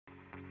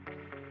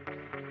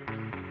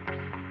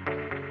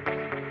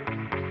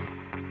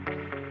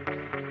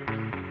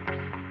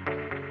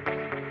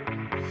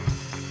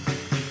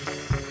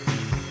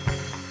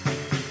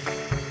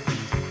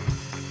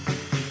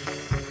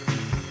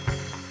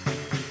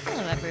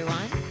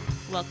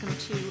Welcome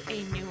to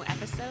a new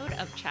episode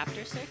of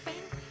Chapter Surfing.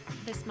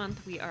 This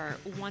month we are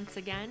once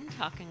again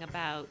talking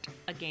about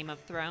A Game of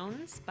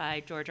Thrones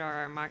by George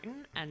R.R.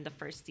 Martin and the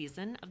first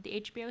season of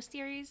the HBO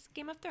series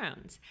Game of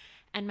Thrones.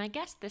 And my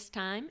guest this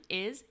time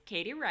is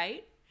Katie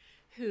Wright,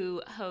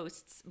 who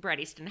hosts Bret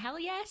Easton Hell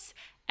Yes,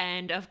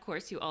 and of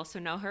course you also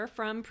know her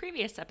from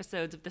previous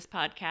episodes of this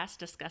podcast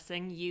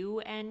discussing You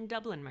and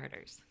Dublin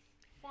Murders.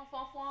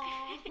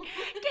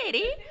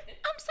 Katie,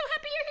 I'm so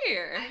happy you're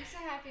here. I'm so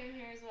happy I'm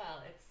here as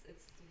well. It's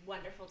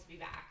wonderful to be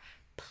back.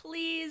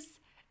 Please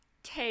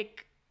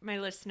take my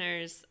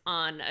listeners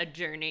on a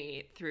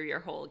journey through your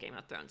whole Game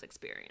of Thrones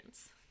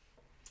experience.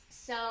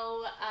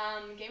 So,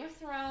 Game of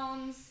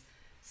Thrones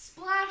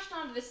splashed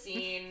onto the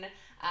scene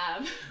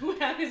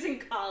when I was in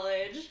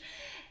college,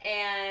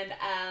 and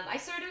I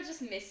sort of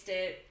just missed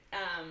it.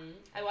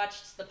 I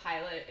watched the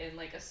pilot in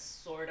like a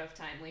sort of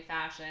timely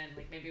fashion,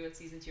 like maybe when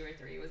season 2 or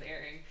 3 was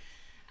airing,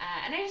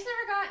 and I just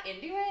never got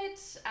into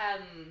it.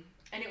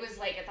 And it was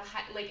like at the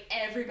high, like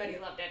everybody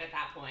loved it at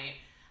that point.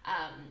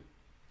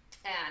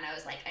 And I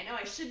was like, I know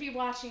I should be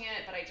watching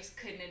it, but I just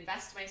couldn't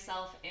invest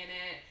myself in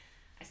it.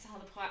 I saw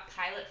the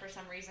pilot for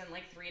some reason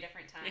like 3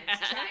 different times,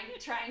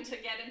 trying to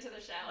get into the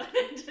show,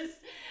 and just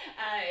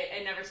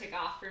it never took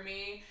off for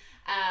me.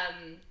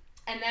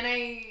 And then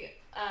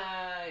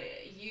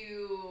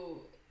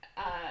you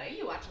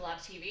watch a lot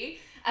of TV,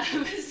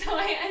 so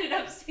I ended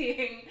up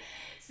seeing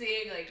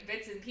like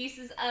bits and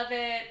pieces of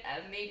it.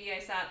 Maybe I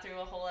sat through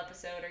a whole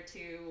episode or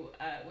 2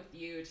 with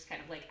you, just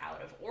kind of like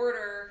out of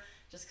order,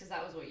 just because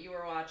that was what you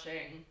were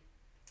watching.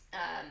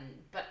 I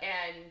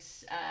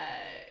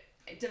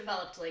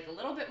developed like a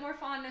little bit more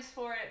fondness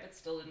for it, but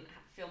still didn't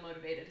feel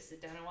motivated to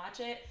sit down and watch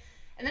it.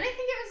 And then I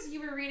think it was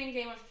you were reading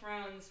Game of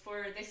Thrones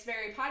for this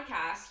very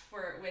podcast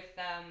for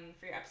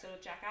your episode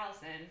with Jack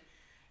Allison,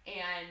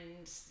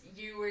 and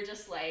you were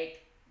just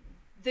like,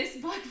 this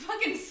book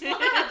fucking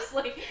slaps.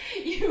 Like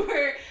you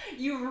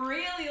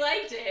really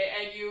liked it,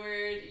 and you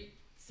were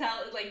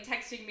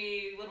texting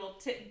me little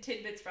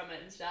tidbits from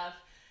it and stuff.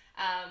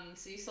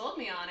 So you sold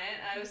me on it.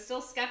 I was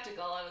still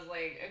skeptical. I was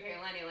like, okay,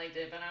 Lenny liked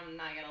it, but I'm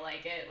not gonna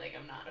like it. Like,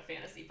 I'm not a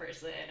fantasy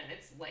person, and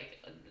it's like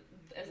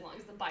as long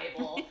as the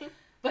Bible.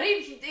 But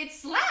it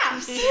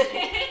slaps. So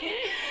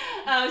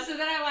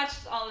then I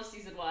watched all of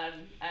season 1,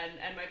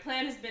 and my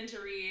plan has been to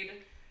read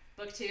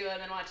book 2 and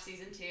then watch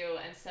season 2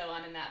 and so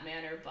on in that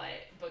manner.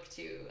 But book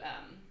 2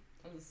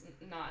 was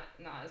not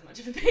as much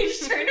of a page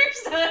turner,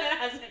 so it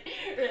hasn't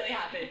really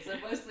happened. So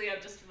mostly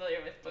I'm just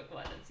familiar with book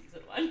 1 and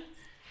season 1.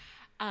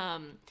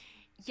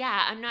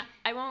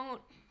 I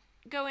won't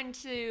go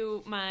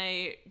into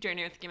my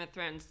journey with Game of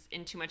Thrones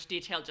in too much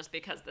detail just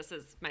because this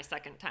is my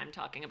second time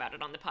talking about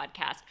it on the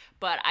podcast,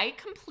 but I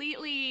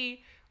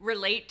completely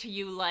relate to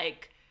you,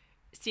 like,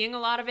 seeing a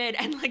lot of it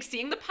and, like,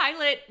 seeing the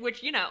pilot,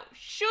 which, you know,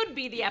 should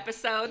be the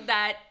episode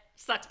that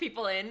sucks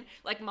people in,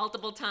 like,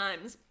 multiple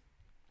times.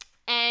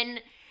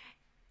 And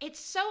it's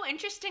so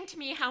interesting to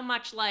me how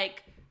much,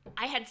 like,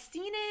 I had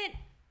seen it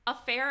a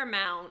fair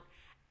amount,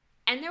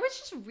 and there was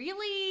just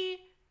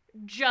really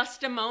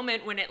just a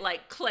moment when it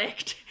like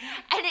clicked.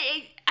 And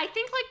I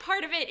think like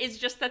part of it is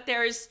just that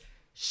there's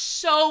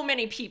so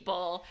many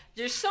people,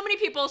 so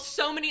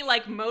many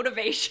like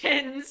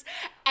motivations,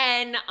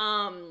 and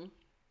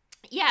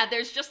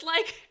there's just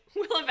like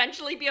will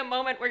eventually be a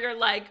moment where you're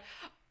like,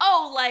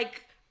 oh,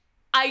 like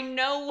I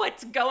know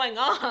what's going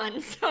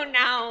on, so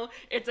now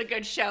it's a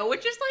good show,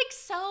 which is like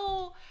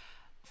so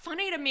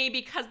funny to me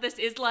because this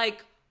is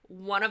like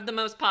one of the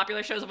most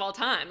popular shows of all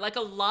time. Like,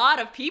 a lot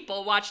of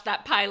people watched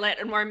that pilot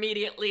and were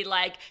immediately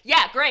like,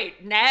 yeah,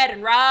 great, Ned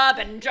and Rob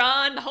and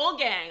John, the whole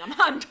gang.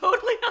 I'm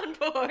totally on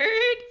board.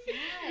 Yeah,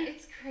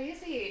 it's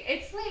crazy.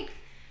 It's like,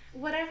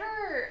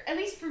 whatever, at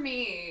least for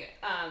me,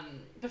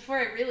 before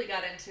I really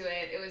got into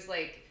it, it was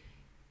like,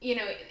 you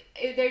know,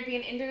 there'd be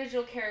an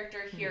individual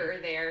character here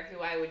or there who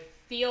I would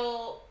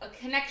feel a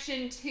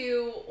connection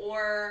to,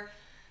 or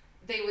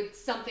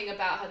something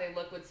about how they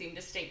look would seem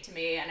distinct to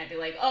me, and I'd be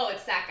like, oh,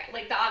 it's that guy.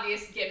 Like, the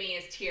obvious gimme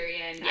is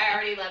Tyrion. Yeah. I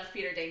already loved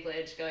Peter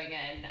Dinklage going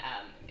in.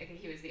 I think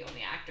he was the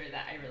only actor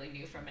that I really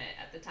knew from it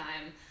at the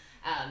time.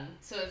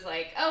 So it's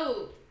like,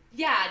 oh,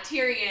 yeah,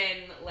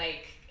 Tyrion,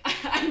 like,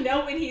 I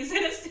know when he's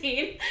in a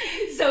scene,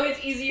 so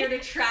it's easier to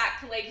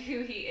track, like,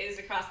 who he is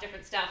across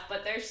different stuff.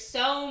 But there's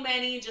so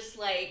many just,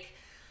 like,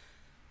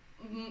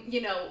 you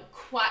know,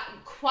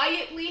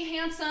 quietly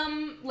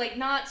handsome, like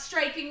not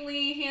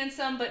strikingly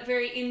handsome, but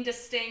very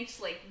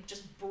indistinct, like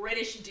just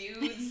British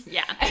dudes.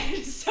 Yeah. And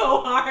it's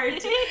so hard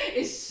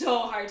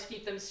to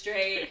keep them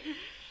straight.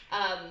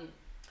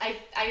 I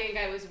think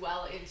I was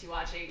well into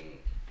watching,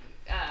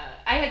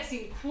 I had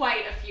seen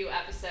quite a few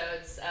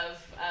episodes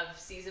of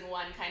season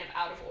 1 kind of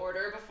out of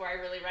order before I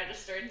really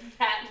registered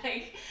that,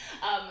 like,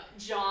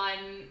 Jon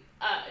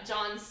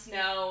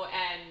Snow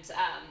and,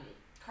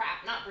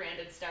 not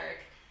Brandon Stark.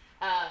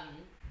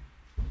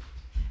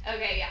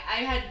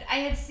 I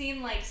had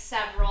seen like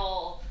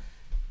several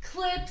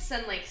clips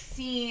and like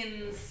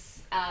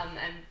scenes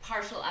and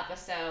partial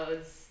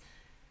episodes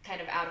kind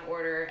of out of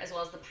order, as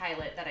well as the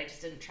pilot that I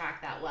just didn't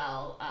track that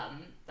well.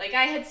 Like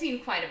I had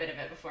seen quite a bit of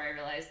it before I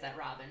realized that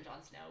Robb and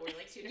Jon Snow were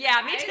like two different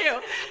guys. Me too.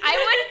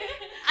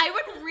 I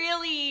would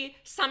really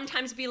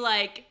sometimes be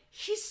like,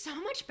 he's so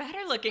much better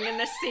looking in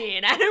this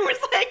scene, and it was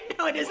like,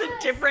 no, it is a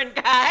different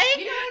guy.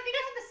 You know, I think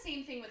I had the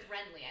same thing with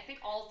Renly. I think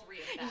all three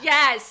of them.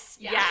 Yes.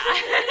 Yeah.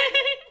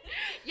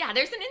 Yeah.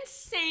 There's an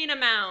insane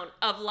amount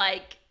of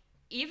like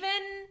even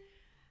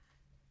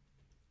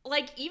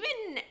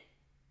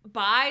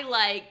by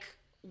like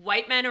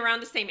white men around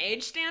the same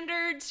age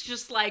standards,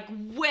 just like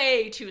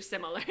way too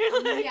similar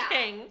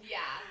looking.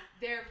 Yeah,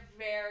 they're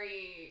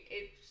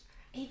very.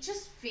 It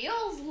just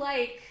feels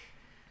like.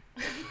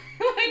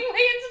 Like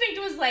my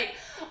instinct was like,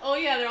 oh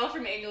yeah, they're all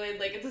from England.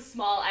 Like it's a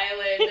small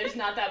island. There's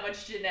not that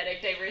much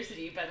genetic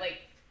diversity, but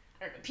like.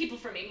 I don't know, people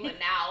from England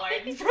now are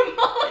from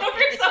all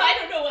over, so I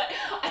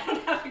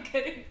don't have a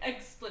good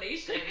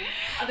explanation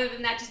other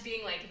than that just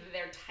being like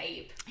their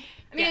type.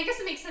 I mean, I guess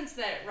it makes sense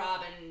that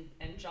Robb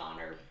and Jon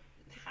are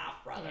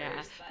half brothers.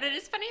 Yeah. But it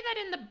is funny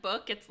that in the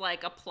book it's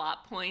like a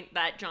plot point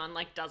that Jon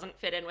like doesn't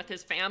fit in with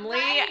his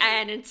family,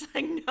 and it's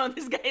like, no,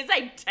 this guy is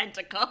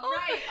identical.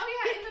 Right. Oh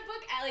yeah, in the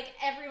book like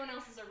everyone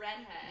else is a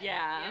redhead.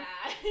 Yeah.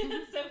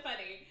 It's so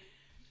funny.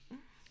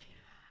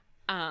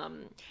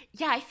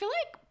 Yeah, I feel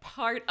like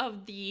part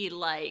of the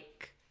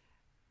like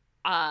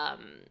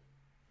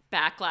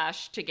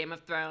backlash to Game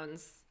of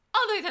Thrones,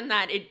 other than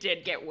that, it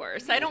did get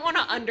worse. I don't want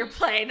to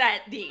underplay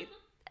that the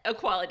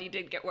equality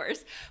did get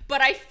worse,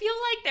 but I feel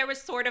like there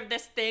was sort of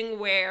this thing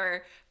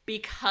where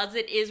because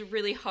it is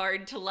really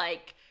hard to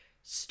like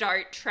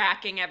start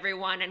tracking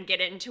everyone and get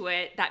into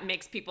it, that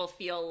makes people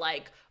feel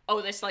like, oh,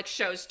 this like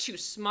show's too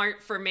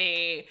smart for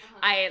me.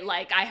 I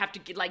have to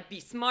like be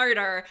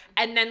smarter.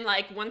 And then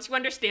like once you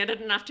understand it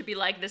enough to be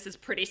like, this is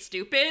pretty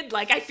stupid.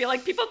 Like I feel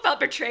like people felt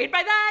betrayed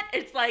by that.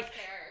 It's like,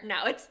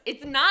 no,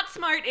 it's not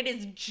smart. It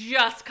is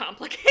just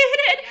complicated.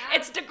 Yeah.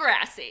 It's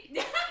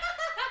Degrassi.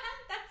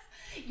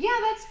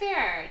 That's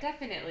fair.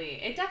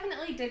 Definitely. It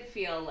definitely did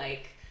feel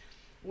like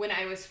when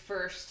I was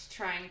first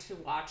trying to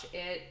watch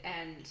it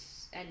and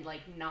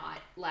like not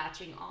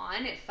latching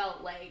on, it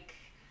felt like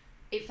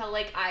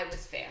I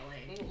was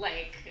failing.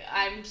 Like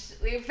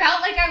it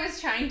felt like I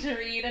was trying to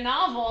read a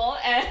novel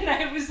and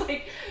I was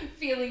like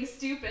feeling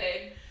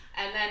stupid.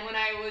 And then when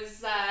I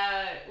was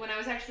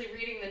actually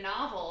reading the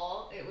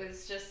novel, it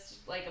was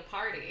just like a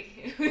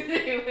party.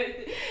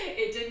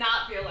 It did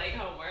not feel like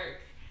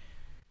homework.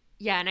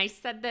 Yeah, and I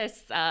said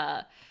this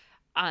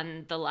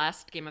on the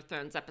last Game of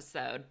Thrones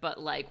episode, but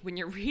like when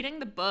you're reading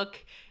the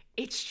book,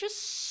 it's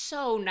just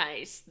so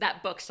nice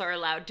that books are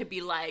allowed to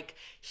be like,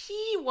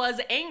 he was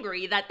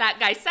angry that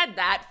guy said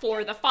that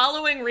for the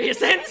following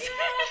reasons.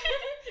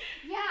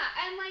 Yeah,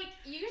 and like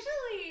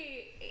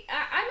usually,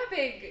 I'm a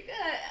big,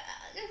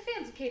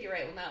 fans of Katie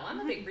Wright will know, I'm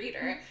a big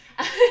reader.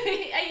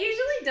 I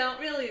usually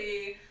don't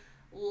really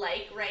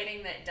like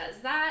writing that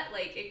does that.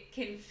 Like it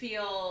can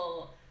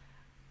feel...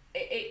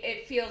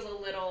 It feels a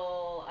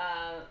little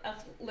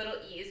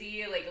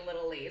easy, like a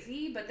little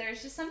lazy, but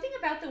there's just something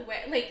about the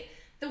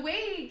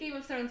way Game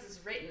of Thrones is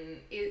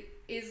written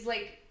is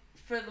like,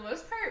 for the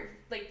most part,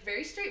 like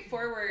very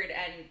straightforward,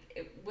 and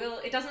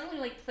it doesn't really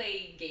like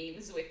play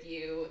games with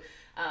you.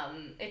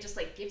 It just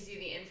like gives you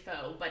the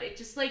info, but it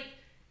just like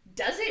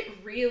does it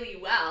really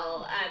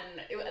well.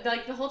 And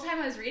like the whole time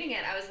I was reading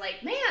it, I was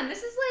like, man,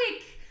 this is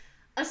like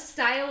a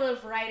style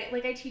of writing.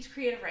 Like I teach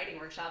creative writing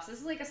workshops. This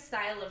is like a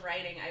style of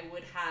writing I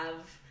would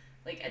have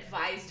like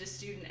advised a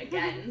student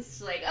against.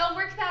 Like, oh,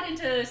 work that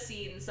into a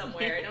scene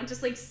somewhere. Don't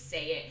just like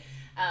say it.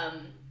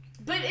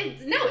 But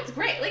it's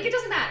great. Like it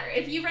doesn't matter.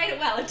 If you write it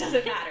well, it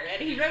doesn't matter. And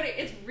he wrote it,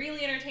 it's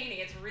really entertaining.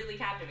 It's really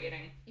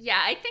captivating.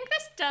 Yeah, I think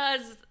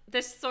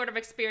this sort of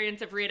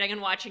experience of reading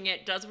and watching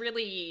it does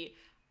really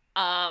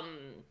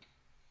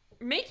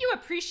make you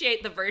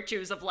appreciate the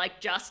virtues of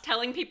like just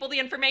telling people the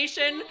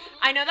information.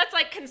 I know that's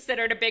like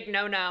considered a big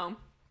no-no.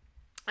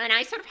 And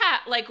I sort of had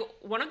like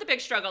one of the big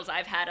struggles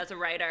I've had as a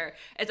writer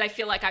is I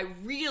feel like I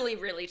really,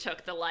 really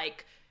took the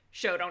like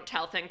show don't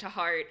tell thing to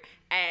heart,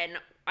 and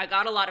I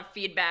got a lot of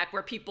feedback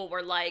where people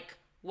were like,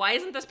 why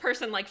isn't this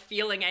person like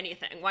feeling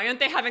anything? Why aren't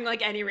they having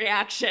like any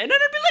reaction? And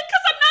I'd be like,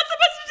 because I'm not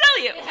supposed to tell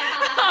you.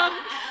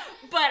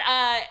 But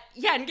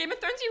in Game of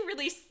Thrones, you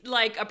really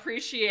like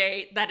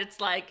appreciate that it's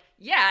like,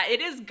 yeah, it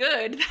is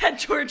good that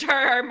George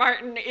R.R.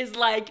 Martin is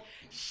like,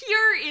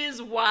 here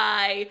is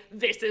why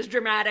this is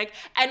dramatic.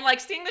 And like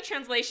seeing the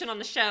translation on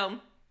the show,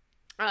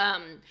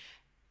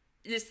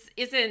 this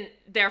isn't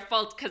their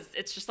fault because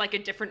it's just like a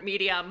different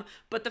medium.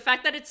 But the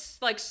fact that it's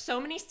like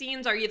so many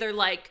scenes are either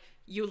like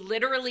you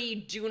literally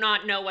do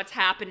not know what's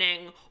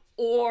happening,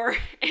 or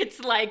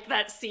it's like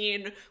that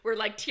scene where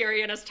like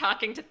Tyrion is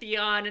talking to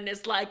Theon and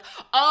is like,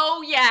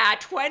 oh yeah,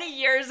 20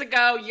 years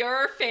ago,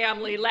 your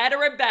family led a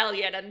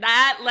rebellion and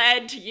that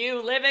led to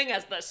you living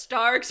as the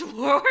Starks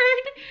ward.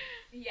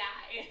 Yeah,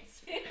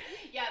 it's a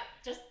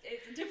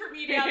different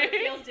medium. It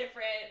feels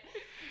different.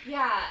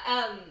 Yeah,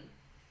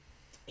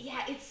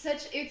 it's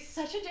such a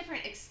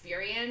different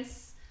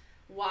experience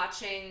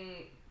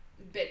watching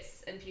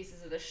bits and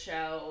pieces of the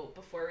show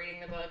before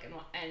reading the book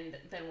and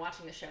then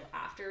watching the show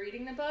after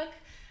reading the book,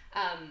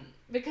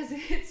 because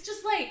it's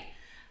just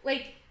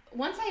like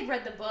once I had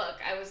read the book,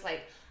 I was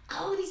like,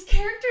 oh, these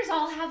characters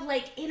all have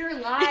like inner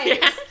lives.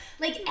 Yeah.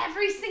 Like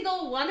every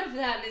single one of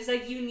them is a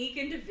unique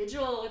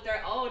individual with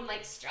their own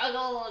like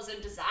struggles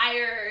and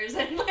desires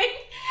and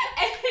like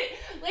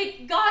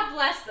God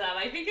bless them.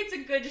 I think it's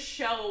a good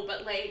show,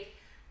 but like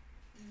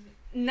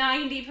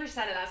 90% of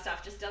that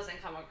stuff just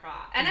doesn't come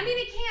across. And I mean,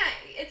 it can't.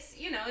 It's,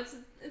 you know, it's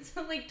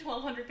a like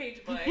 1,200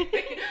 page book,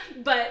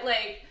 but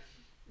like,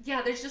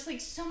 yeah, there's just like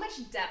so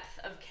much depth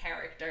of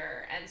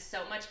character and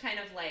so much kind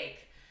of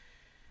like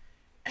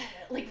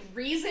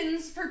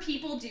reasons for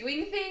people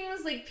doing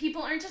things. Like,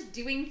 people aren't just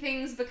doing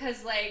things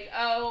because like,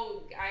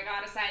 oh, I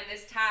got assigned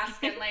this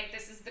task and like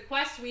this is the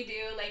quest we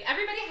do. Like,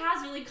 everybody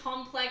has really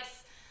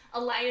complex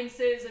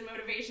alliances and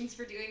motivations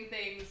for doing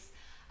things,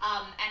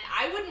 and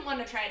I wouldn't want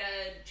to try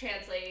to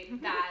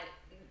translate that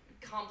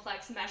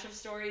complex mesh of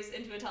stories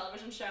into a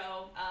television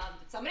show,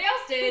 but somebody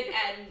else did,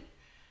 and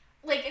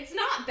like, it's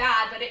not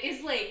bad, but it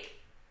is like,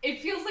 it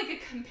feels like a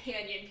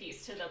companion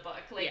piece to the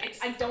book. Like, yes.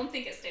 I don't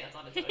think it stands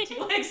on its own two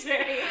legs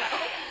very well.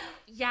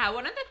 Yeah,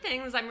 one of the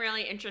things I'm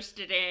really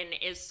interested in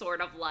is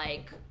sort of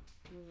like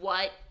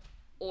what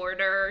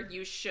order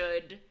you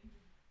should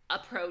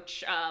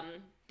approach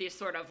these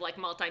sort of like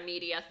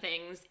multimedia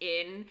things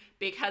in,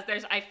 because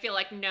I feel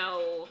like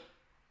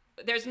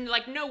there's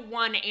like no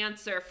one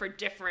answer for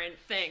different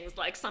things.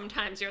 Like,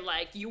 sometimes you're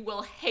like, you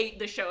will hate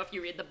the show if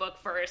you read the book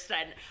first,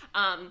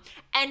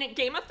 and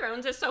Game of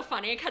Thrones is so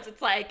funny because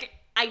it's like,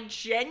 I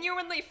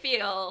genuinely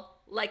feel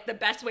like the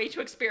best way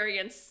to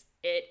experience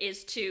it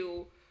is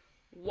to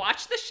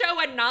watch the show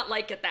and not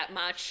like it that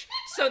much,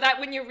 so that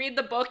when you read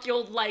the book,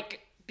 you'll like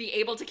be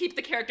able to keep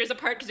the characters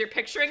apart because you're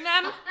picturing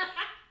them,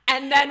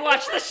 and then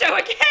watch the show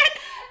again.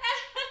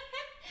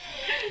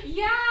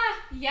 Yeah.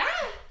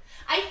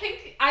 I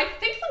think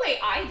the way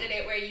I did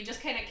it, where you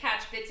just kind of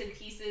catch bits and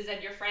pieces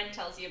and your friend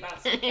tells you about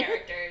some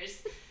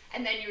characters,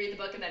 and then you read the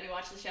book and then you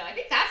watch the show. I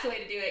think that's the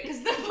way to do it, because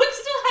the book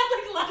still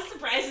had like a lot of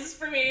surprises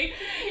for me.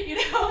 You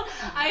know,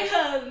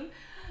 I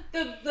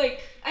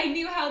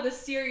knew how the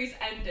series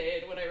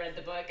ended when I read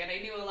the book, and I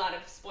knew a lot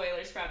of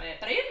spoilers from it,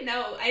 but I didn't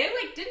know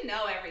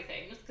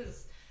everything, just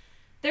because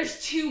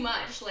there's too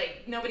much.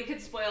 Like, nobody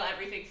could spoil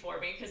everything for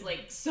me because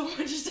like so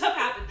much stuff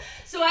happened.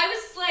 So I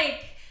was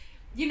like,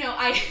 you know,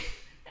 I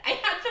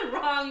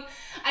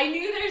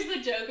knew there's the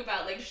joke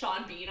about like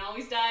Sean Bean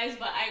always dies,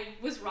 but I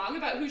was wrong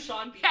about who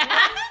Sean Bean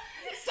was.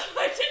 So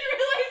I didn't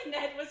realize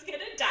Ned was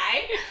gonna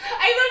die.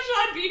 I thought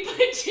Sean Bean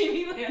played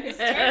Jaime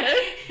Lannister.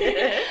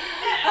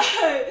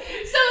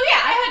 So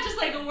yeah, I had just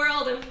like a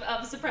world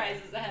of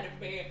surprises ahead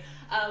of me.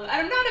 And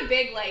I'm not a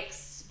big like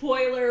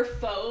spoiler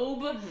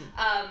phobe.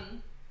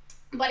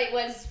 But it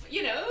was,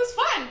 you know, it was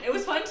fun. It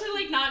was fun to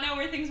like not know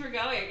where things were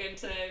going and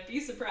to be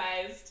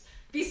surprised.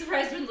 Be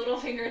surprised when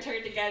Littlefinger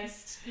turned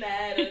against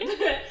Ned. And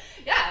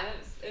yeah,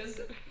 it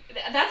was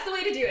that's the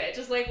way to do it.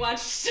 Just like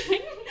watch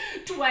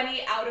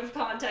 20 out of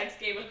context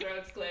Game of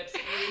Thrones clips,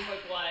 read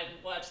book 1,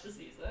 watch the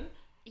season.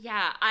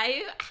 Yeah,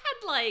 I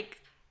had like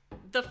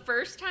the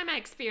first time I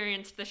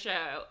experienced the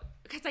show,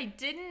 because I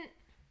didn't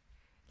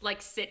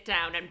like sit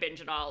down and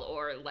binge it all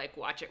or like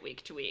watch it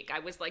week to week. I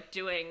was like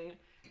doing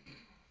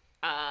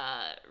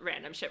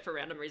random shit for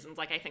random reasons.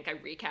 Like, I think I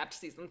recapped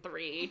season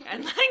 3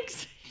 and like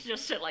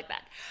just shit like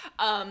that.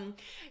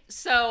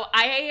 So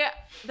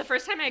the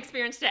first time I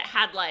experienced it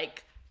had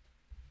like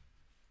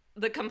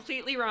the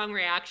completely wrong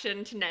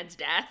reaction to Ned's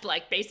death,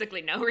 like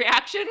basically no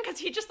reaction, because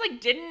he just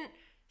like didn't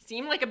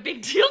seem like a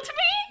big deal to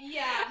me.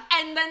 Yeah.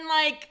 And then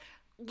like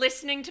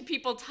listening to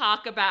people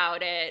talk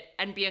about it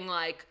and being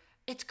like,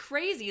 it's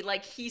crazy,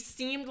 like he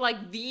seemed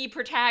like the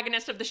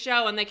protagonist of the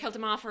show and they killed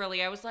him off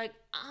early. I was like,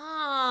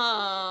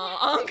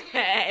 oh,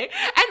 okay.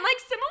 And like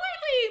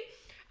similarly,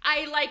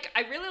 I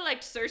really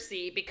liked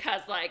Cersei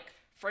because like,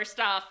 first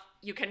off,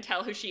 you can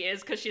tell who she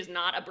is because she's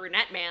not a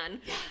brunette man.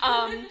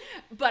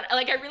 But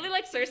like, I really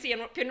liked Cersei,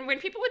 and when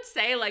people would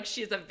say like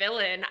she's a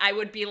villain, I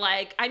would be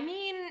like, I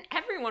mean,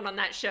 everyone on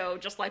that show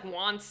just like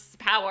wants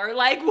power.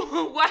 Like,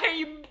 why are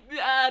you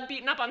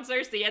beating up on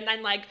Cersei? And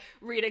then like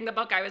reading the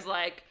book, I was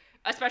like,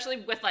 especially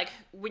with like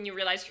when you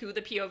realize who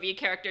the POV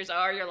characters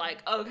are, you're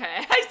like,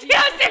 okay, I see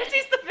how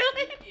Cersei's the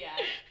villain.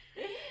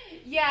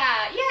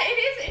 Yeah,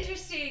 it is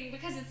interesting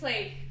because it's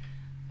like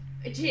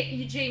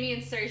Jaime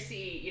and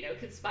Cersei, you know,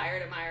 conspire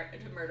to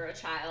murder a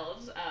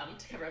child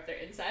to cover up their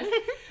incest,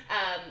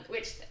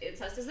 which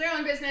incest is their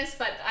own business,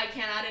 but I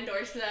cannot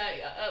endorse the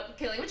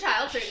killing of a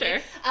child,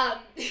 certainly. Sure.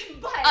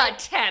 But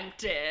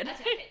Attempted,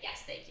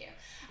 yes, thank you.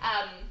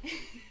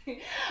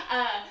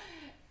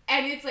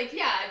 And it's like,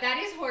 yeah, that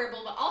is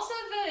horrible, but also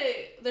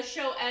the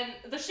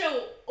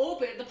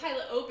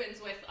pilot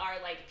opens with our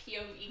like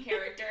POV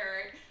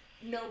character,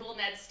 noble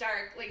Ned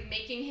Stark, like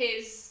making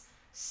his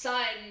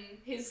son,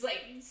 his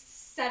like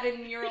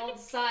 7-year-old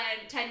son,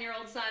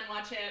 10-year-old son,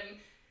 watch him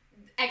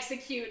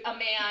execute a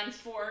man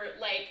for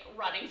like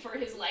running for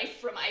his life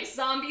from ice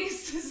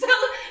zombies. So it's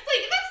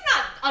like that's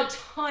not a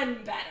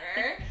ton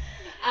better.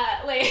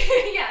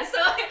 Yeah, so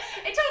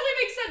it totally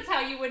makes sense how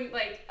you wouldn't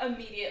like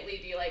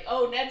immediately be like,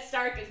 oh, Ned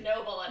Stark is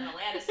noble and the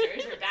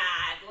Lannisters are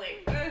bad.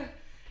 Like,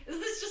 is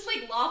this just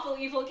like lawful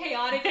evil,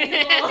 chaotic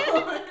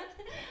evil?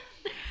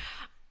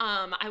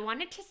 I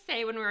wanted to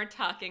say when we were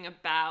talking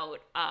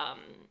about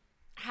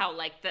how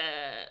like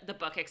the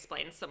book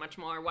explains so much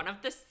more, one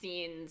of the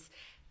scenes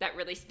that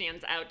really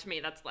stands out to me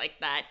that's like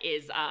that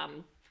is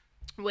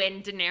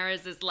when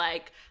Daenerys is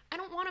like, I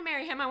don't want to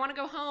marry him, I want to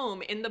go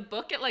home. In the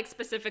book, it like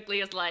specifically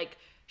is like,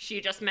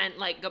 she just meant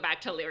like go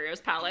back to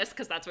Illyrio's palace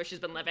because that's where she's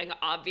been living,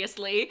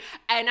 obviously.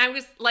 And I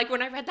was like,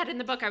 when I read that in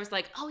the book, I was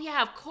like, oh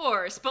yeah, of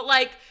course. But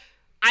like,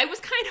 I was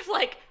kind of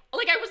like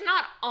I was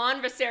not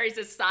on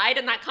Viserys' side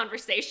in that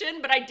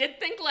conversation, but I did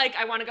think like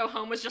I want to go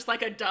home was just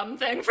like a dumb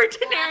thing for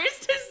Daenerys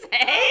to say.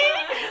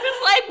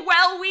 It's like,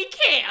 well, we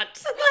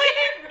can't.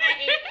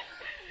 Right.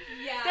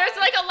 Yeah. There's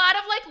like a lot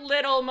of like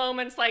little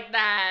moments like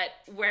that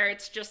where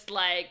it's just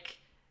like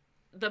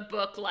the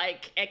book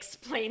like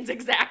explains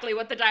exactly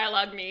what the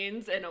dialogue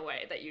means in a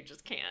way that you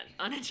just can't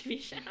on a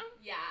TV show.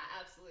 Yeah,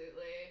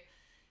 absolutely.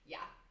 Yeah.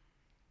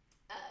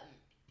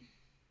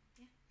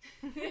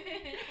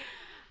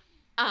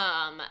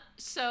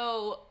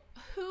 So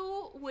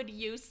who would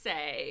you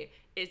say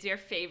is your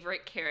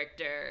favorite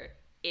character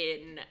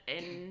in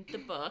the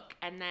book,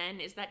 and then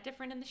is that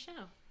different in the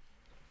show?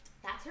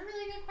 That's a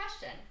really good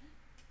question.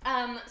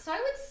 So I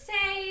would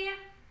say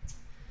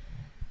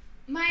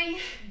my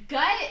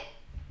gut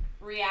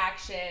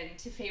reaction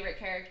to favorite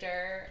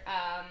character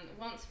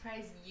won't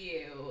surprise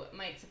you,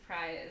 might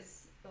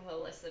surprise the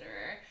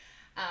listener.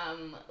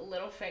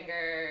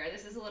 Littlefinger.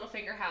 This is a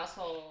Littlefinger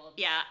household.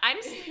 Yeah, I'm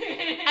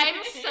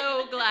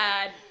so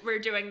glad we're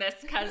doing this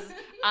because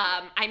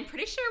I'm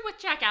pretty sure with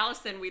Jack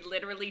Allison we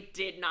literally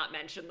did not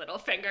mention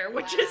Littlefinger,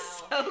 which is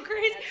so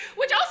crazy.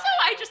 Which also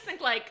I just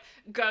think like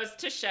goes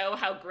to show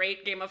how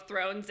great Game of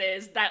Thrones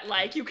is, that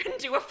like you can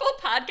do a full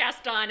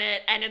podcast on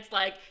it and it's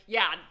like,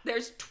 yeah,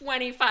 there's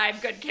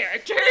 25 good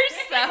characters.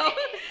 So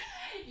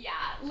yeah,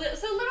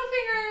 so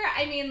Littlefinger,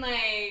 I mean,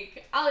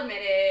 like, I'll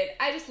admit it,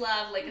 I just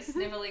love, like, a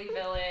sniveling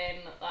villain.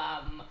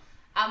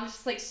 I'm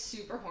just, like,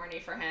 super horny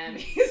for him.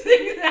 He's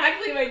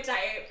exactly my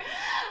type.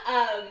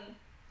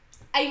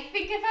 I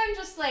think if I'm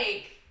just,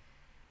 like,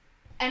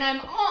 and I'm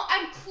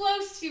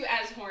close to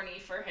as horny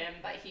for him,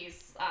 but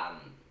he's,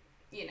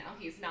 you know,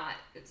 he's not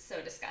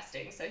so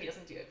disgusting, so he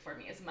doesn't do it for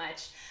me as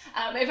much.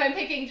 If I'm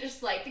picking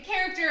just, like, the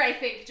character, I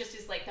think just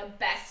is, like, the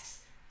best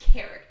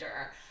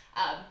character.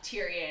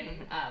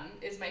 Tyrion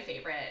is my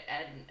favorite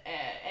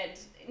and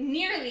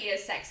nearly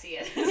as sexy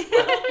as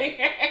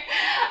Littlefinger.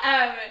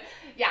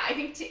 Yeah, I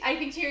think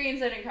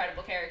Tyrion's an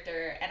incredible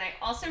character, and I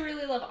also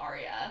really love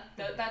Arya.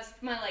 That's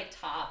my like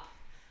top.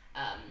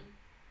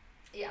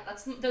 Yeah,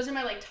 those are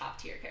my like top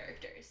tier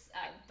characters.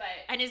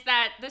 And is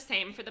that the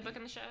same for the book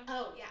and the show?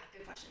 Oh yeah,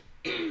 good question.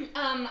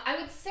 I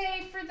would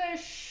say for the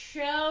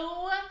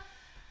show,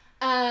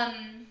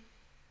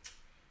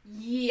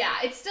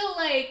 yeah, it's still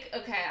like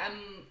okay,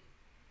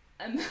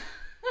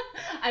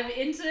 I'm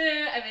into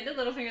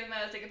Littlefinger the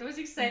most. I get the most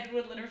excited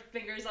when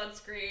Littlefinger's on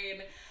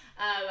screen.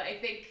 I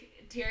think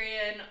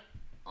Tyrion,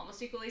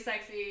 almost equally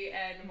sexy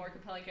and a more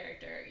compelling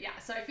character. Yeah,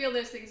 so I feel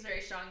those things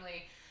very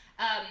strongly.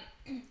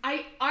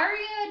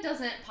 Arya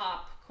doesn't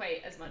pop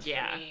quite as much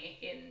for me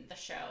in the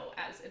show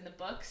as in the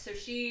book. So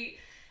she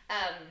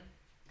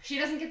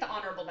doesn't get the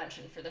honorable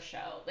mention for the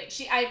show. Like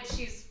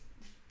she's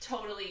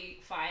totally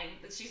fine.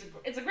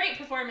 It's a great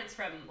performance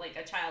from like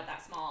a child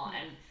that small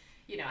and.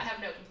 You know, I have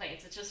no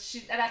complaints. It's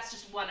just that's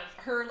just one of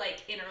her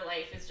like inner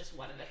life is just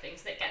one of the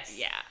things that gets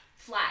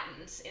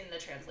flattened in the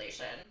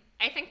translation.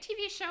 I think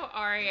TV show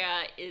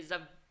Arya is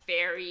a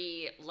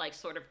very like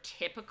sort of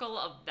typical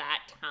of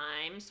that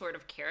time sort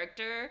of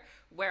character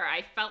where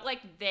I felt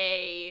like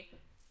they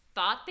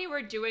thought they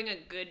were doing a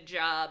good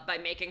job by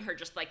making her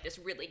just like this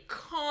really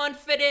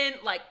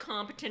confident, like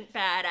competent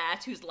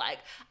badass who's like,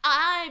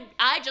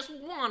 I just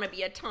want to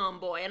be a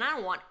tomboy and I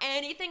don't want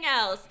anything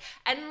else.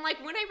 And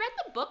like when I read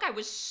the book, I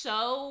was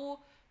so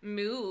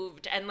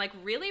moved and like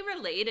really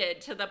related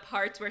to the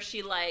parts where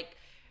she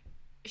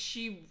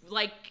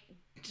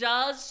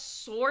does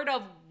sort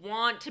of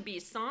want to be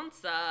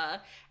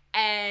Sansa.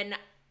 And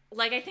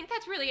like I think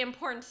that's really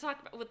important to talk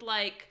about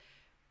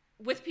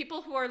with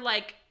people who are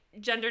like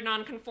gender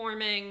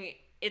non-conforming.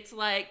 It's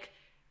like,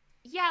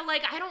 yeah,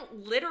 like I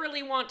don't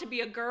literally want to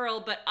be a girl,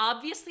 but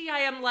obviously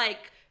I am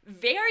like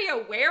very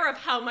aware of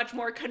how much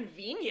more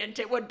convenient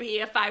it would be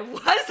if I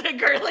was a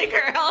girly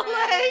girl.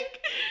 Right.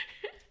 Like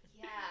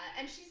yeah,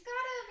 and she's got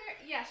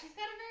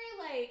a very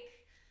like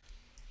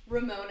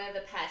Ramona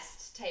the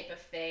Pest type of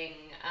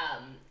thing.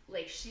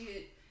 Like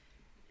she's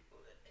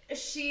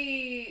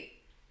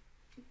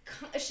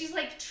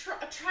like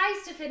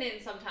tries to fit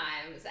in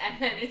sometimes, and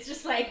then it's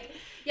just like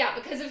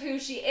because of who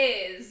she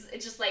is,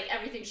 it's just like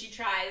everything she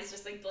tries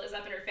just like blows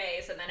up in her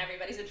face, and then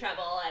everybody's in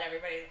trouble and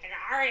everybody's like,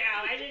 Arya,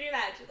 why'd you do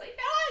that? She's like,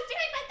 no, I was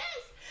doing my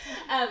best.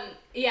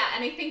 Yeah,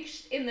 and I think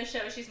in the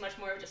show she's much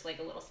more of just like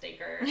a little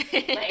stinker,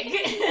 like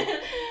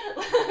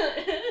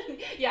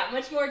yeah,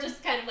 much more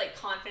just kind of like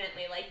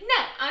confidently like,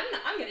 no,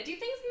 I'm gonna do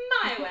things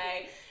my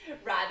way,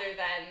 rather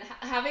than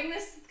having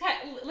this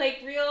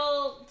like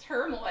real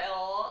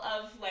turmoil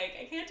of like,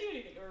 I can't do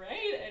anything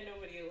right and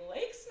nobody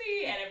likes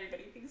me and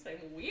everybody thinks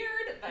I'm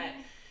weird. But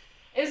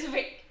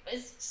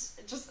it's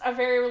just a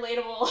very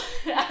relatable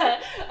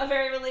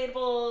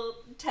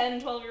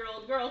 10,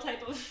 12-year-old girl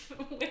type of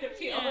way to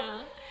feel.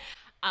 Yeah.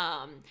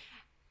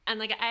 And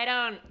like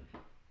I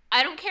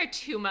don't care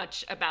too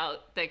much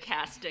about the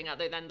casting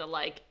other than the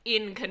like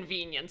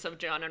inconvenience of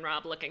John and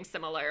Rob looking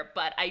similar,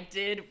 but I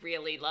did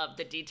really love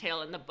the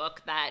detail in the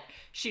book that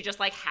she just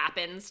like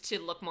happens to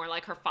look more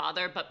like her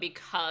father, but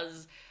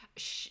because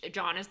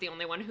John is the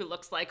only one who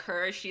looks like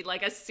her, she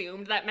like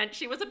assumed that meant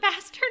she was a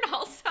bastard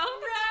also.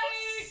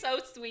 Right. So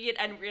sweet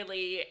and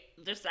really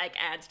just like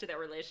adds to their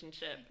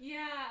relationship.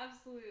 Yeah,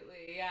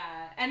 absolutely.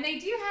 Yeah. And they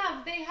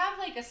have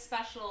like a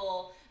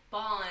special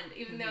bond,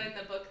 even though in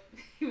the book,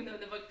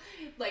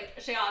 like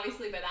Shay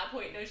obviously by that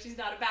point knows she's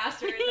not a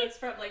bastard. That's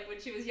from like when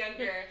she was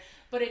younger.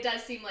 But it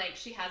does seem like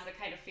she has the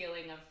kind of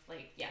feeling of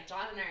like, yeah,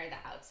 John and I are the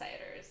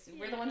outsiders.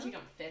 We're the ones who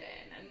don't fit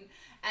in.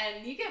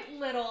 And you get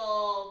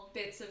little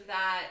bits of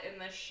that in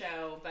the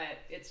show, but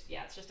it's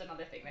just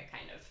another thing that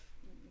kind of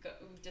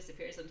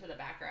disappears into the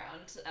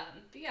background.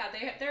 But yeah,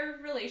 their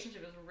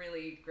relationship is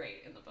really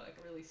great in the book,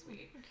 really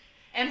sweet.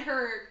 And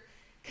her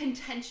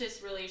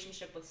contentious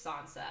relationship with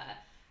Sansa,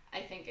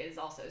 I think, is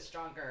also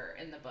stronger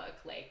in the book.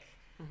 Like,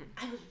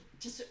 I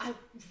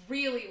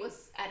really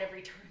was at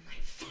every turn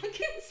like,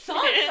 fucking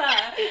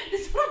Sansa,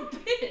 this little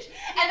bitch.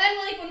 And then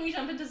like when we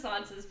jump into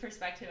Sansa's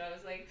perspective, I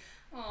was like,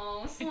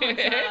 oh,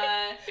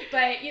 Sansa.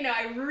 But you know,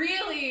 I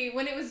really,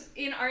 when it was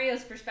in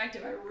Arya's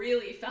perspective, I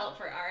really felt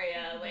for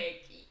Arya.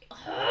 Like,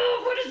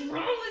 oh, what is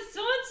wrong with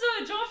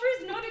Sansa?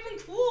 Joffrey's not even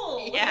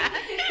cool. Yeah.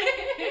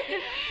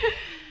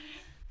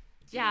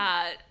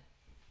 Yeah.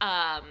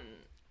 I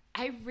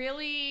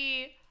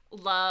really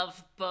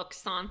love book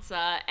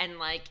Sansa, and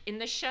like in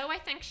the show I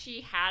think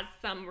she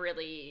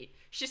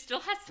still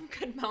has some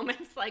good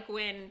moments, like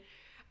when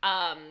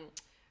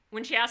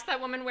she asks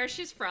that woman where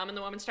she's from and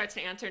the woman starts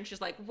to answer and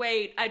she's like,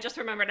 wait, I just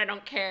remembered I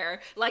don't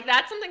care. Like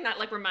that's something that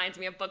like reminds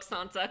me of book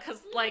Sansa,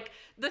 because like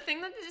the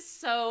thing that is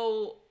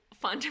so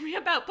fun to me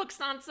about book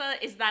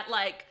Sansa is that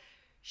like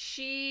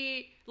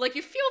she, like,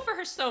 you feel for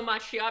her so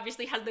much. She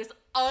obviously has this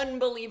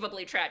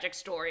unbelievably tragic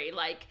story,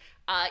 like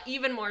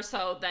even more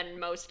so than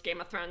most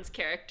Game of Thrones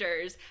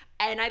characters.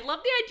 And I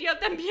love the idea of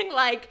them being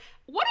like,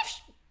 what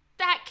if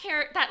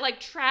that like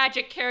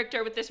tragic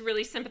character with this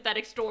really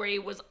sympathetic story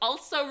was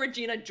also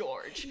Regina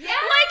George? Yeah.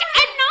 Like,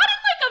 and not in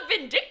like a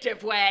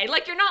vindictive way.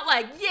 Like, you're not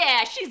like,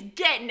 yeah, she's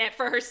getting it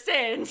for her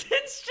sins.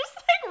 It's just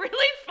like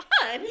really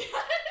fun.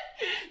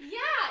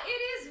 Yeah,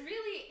 it is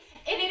really,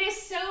 and it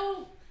is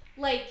so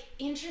like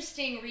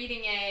interesting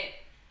reading it,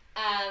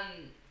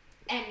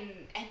 and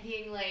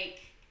being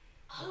like,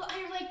 oh,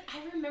 I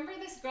remember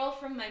this girl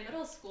from my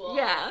middle school.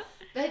 Yeah.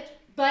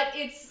 But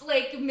it's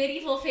like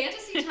medieval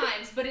fantasy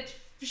times, but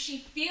she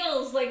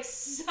feels like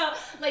so,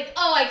 like,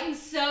 oh, I can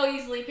so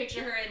easily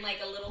picture her in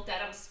like a little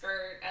denim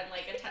skirt and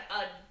like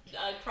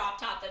a crop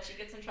top that she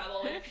gets in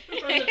trouble with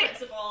from the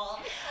principal,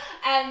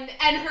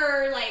 and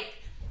her like,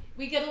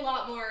 we get a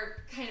lot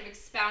more kind of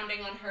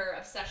expounding on her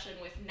obsession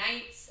with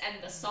knights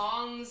and the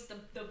songs, the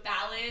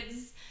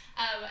ballads.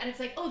 And it's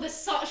like, oh, the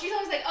song. She's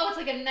always like, oh, it's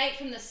like a knight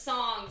from the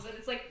songs, and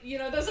it's like, you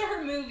know, those are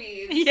her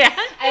movies. Yeah.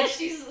 And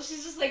she's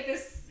just like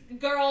this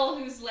girl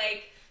who's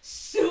like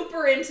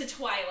super into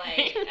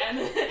Twilight, and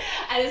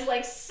is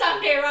like,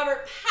 someday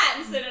Robert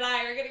Pattinson and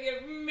I are gonna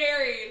get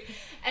married,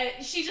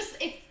 and she just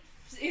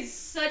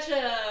it's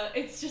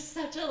just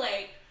such a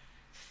like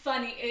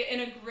funny,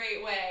 in a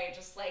great way,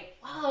 just like,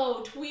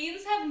 whoa,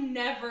 tweens have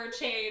never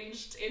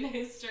changed in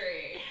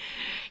history.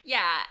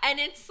 Yeah, and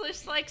it's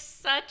just like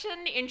such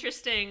an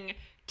interesting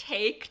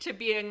take to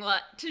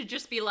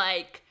just be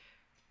like,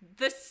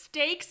 the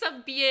stakes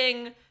of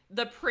being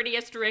the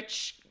prettiest,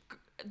 richest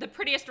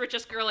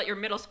girl at your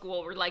middle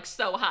school were like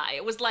so high.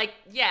 It was like,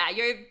 yeah,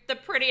 you're the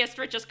prettiest,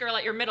 richest girl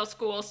at your middle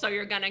school, so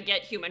you're gonna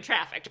get human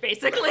trafficked,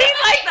 basically.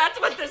 Like, that's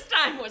what this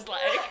time was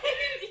like.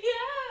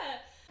 Yeah.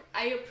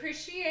 I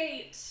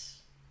appreciate,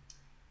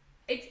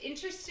 it's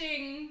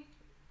interesting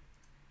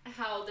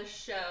how the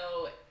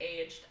show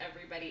aged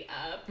everybody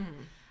up.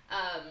 Mm-hmm.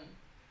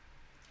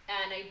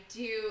 And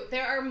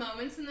there are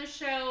moments in the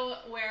show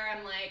where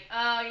I'm like,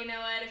 oh, you know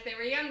what, if they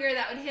were younger,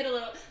 that would hit a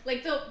little,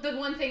 like the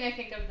one thing I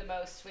think of the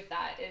most with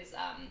that is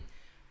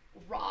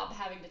Rob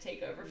having to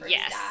take over for his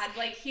dad.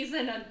 Like, he's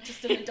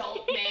just an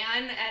adult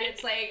man, and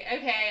it's like,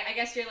 okay, I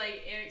guess you're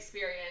like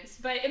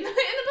inexperienced, but in the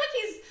book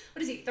he's,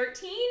 what is he,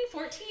 13,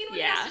 14 when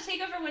he has to take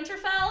over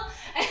Winterfell,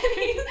 and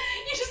you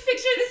just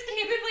picture this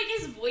kid with like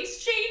his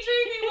voice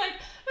changing, being like,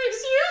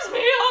 excuse me,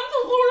 I'm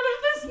the lord of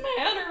this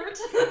manor,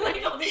 to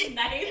like all these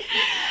knights.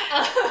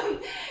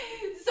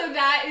 So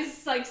that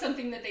is like something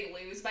nothing that they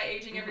lose by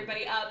aging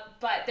everybody up,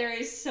 but there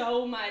is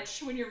so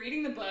much, when you're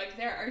reading the book,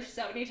 there are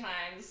so many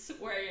times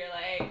where you're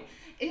like,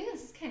 ew,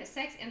 this is kind of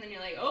sexy, and then you're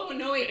like, oh,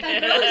 no, wait,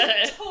 that girl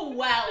is 12.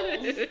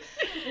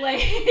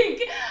 Like,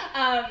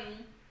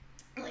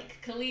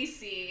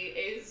 Khaleesi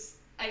is,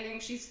 I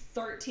think she's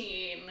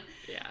 13.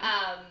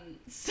 Yeah.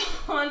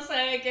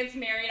 Sansa gets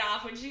married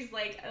off when she's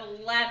like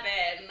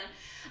 11.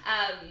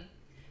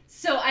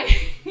 So I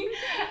feel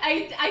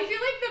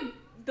like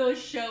the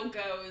show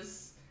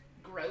goes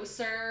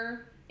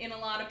grosser in a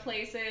lot of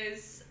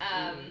places,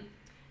 and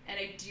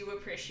I do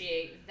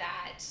appreciate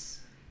that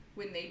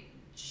when they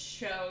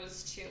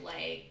chose to,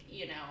 like,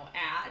 you know,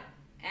 add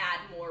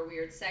more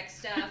weird sex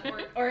stuff,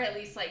 or at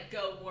least like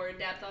go more in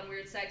depth on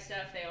weird sex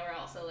stuff. They were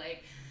also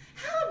like,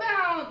 how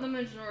about the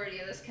majority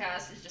of this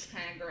cast is just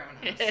kind of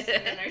grown-ups, and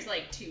then there's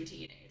like 2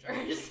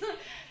 teenagers.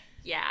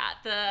 Yeah,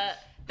 the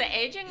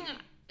aging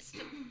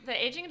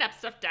it up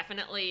stuff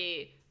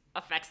definitely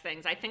affects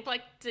things. I think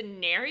like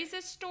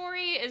Daenerys'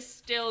 story is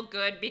still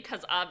good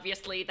because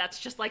obviously that's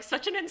just like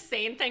such an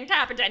insane thing to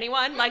happen to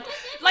anyone. Like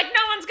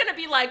no one's gonna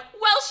be like,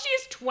 well,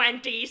 she's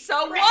 20,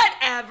 so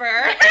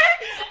whatever.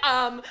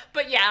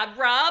 But yeah,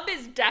 Robb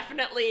is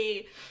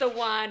definitely the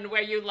one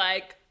where you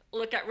like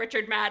look at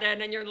Richard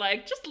Madden and you're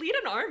like, just lead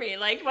an army.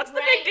 Like, what's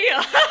the big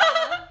deal?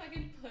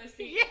 Fucking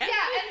pussy. Yeah,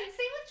 and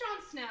same with Jon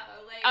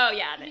Snow. Like, oh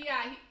yeah,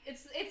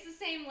 it's the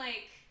same.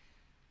 Like,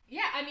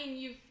 yeah, I mean,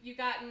 you've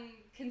gotten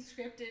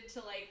conscripted to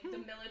like the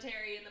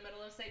military in the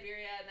middle of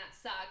Siberia, and that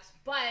sucks.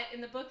 But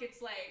in the book,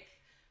 it's like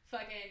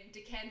fucking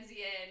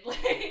Dickensian,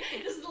 like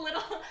just a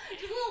little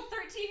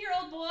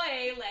 13-year-old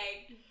boy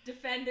like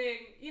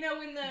defending. You know,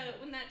 when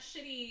that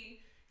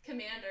shitty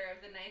commander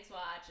of the Night's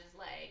Watch is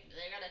like,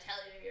 they're gonna tell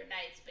you you're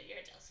knights, but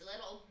you're just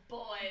little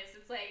boys.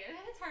 It's like,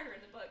 it's harder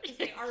in the book because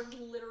they are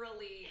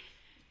literally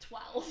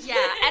 12. Yeah,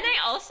 and I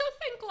also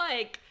think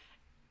like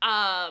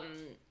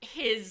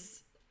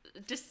his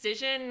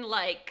decision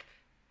like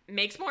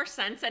makes more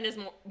sense and is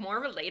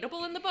more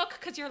relatable in the book,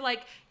 because you're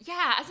like,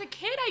 yeah, as a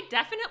kid I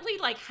definitely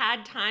like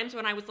had times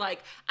when I was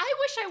like, I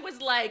wish I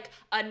was like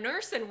a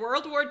nurse in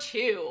World War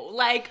II,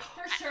 like,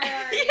 for sure.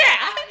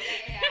 Yeah.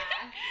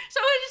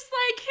 So it's just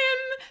like him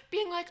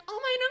being like, oh,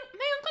 my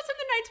uncle's in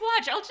the Night's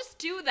Watch, I'll just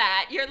do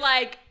that. You're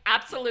like,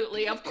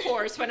 absolutely, of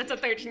course, when it's a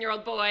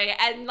 13-year-old boy.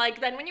 And like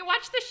then when you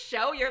watch the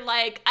show, you're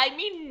like, I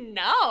mean,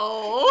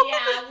 no.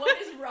 Yeah, what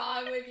is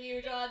wrong with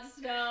you, Jon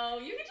Snow?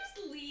 You can just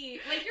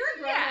leave. Like, you're a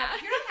grown-up.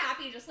 If you're not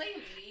happy, just let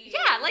him leave.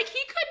 Yeah, like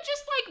he could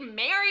just like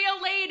marry a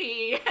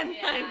lady and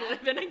like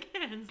live in a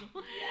castle.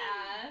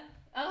 Yeah.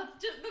 Oh,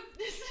 this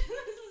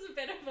is a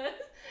bit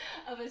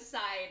of a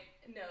side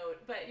note,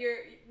 but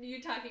you're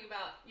talking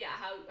about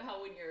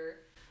how when you're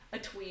a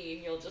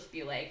tween you'll just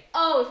be like,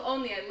 oh, if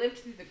only I lived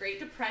through the Great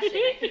Depression,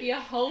 I could be a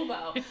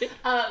hobo.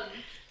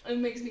 It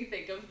makes me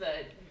think of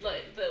the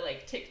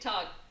like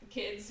TikTok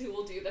kids who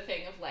will do the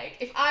thing of like,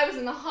 if I was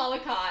in the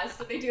Holocaust,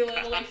 but they do a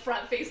little like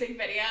front facing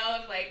video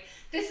of like,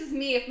 this is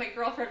me if my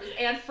girlfriend was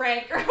Anne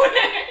Frank or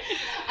whatever.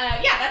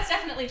 Yeah, that's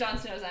definitely Jon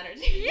Snow's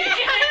energy. Yeah,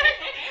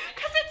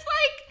 because it's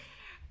like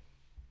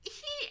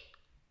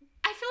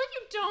I feel like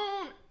you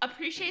don't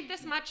appreciate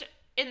this much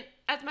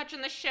as much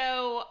in the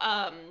show,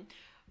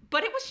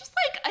 but it was just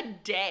like a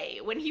day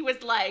when he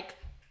was like,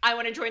 I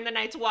want to join the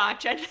Night's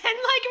Watch, and then like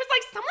it was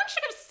like someone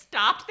should have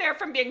stopped there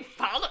from being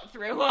followed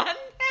through on that.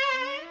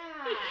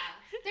 Yeah.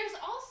 There's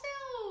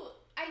also,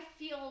 I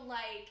feel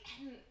like,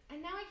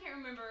 and now I can't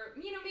remember,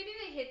 you know, maybe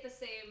they hit the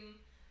same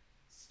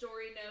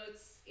story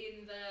notes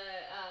in the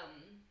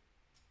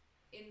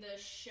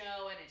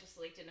show, and it just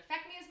like didn't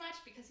affect me as much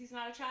because he's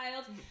not a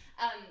child.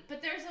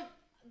 But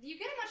you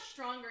get a much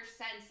stronger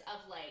sense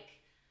of like,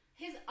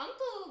 his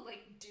uncle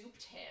like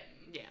duped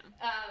him. Yeah.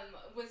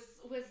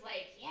 Was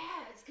like,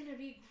 yeah, it's gonna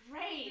be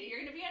great. You're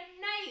gonna be a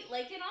knight,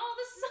 like in all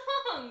the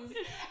songs.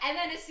 And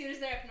then as soon as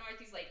they're up north,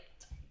 he's like,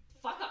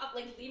 fuck off,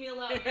 like leave me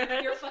alone.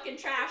 You're fucking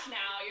trash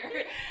now. You're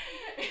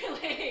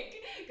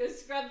like, go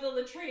scrub the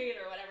latrine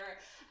or whatever.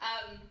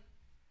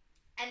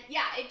 And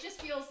yeah, it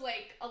just feels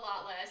like a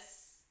lot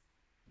less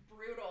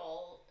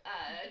brutal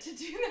to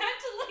do that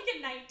to like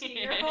a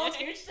 19-year-old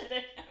who should have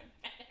known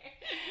better.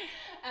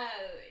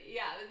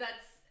 Yeah,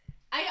 that's.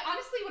 I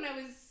honestly, when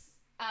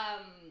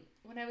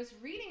I was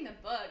reading the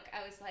book,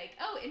 I was like,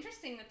 oh,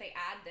 interesting that they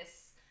add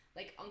this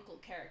like uncle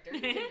character who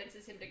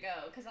convinces him to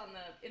go, because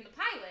in the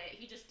pilot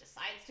he just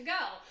decides to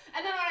go,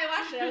 and then when I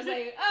watched it I was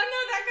like, oh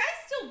no, that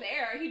guy's still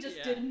there, he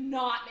just did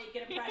not make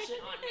an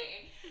impression on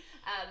me.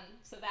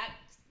 So that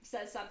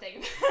says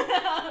something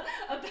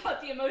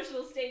about the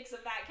emotional stakes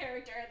of that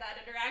character and that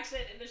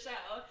interaction in the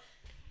show.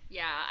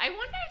 Yeah, I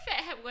wonder if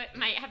it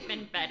might have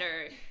been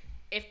better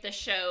if the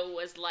show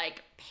was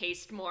like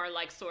paced more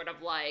like sort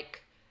of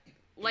like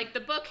the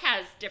book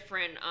has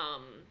different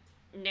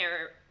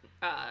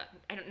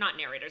not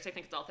narrators, I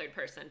think it's all third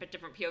person, but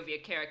different POV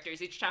of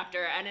characters each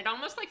chapter, and it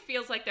almost like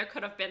feels like there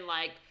could have been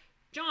like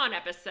Jon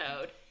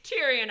episode,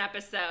 Tyrion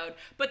episode,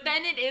 but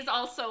then it is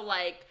also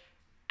like,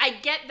 I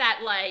get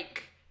that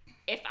like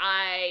if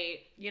I,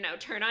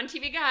 turn on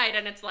TV Guide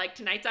and it's like,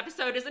 tonight's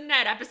episode is a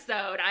Ned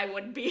episode, I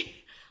would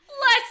be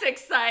less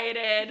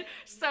excited.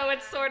 So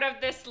it's sort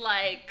of this,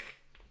 like,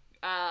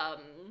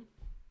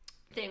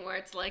 thing where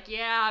it's like,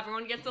 yeah,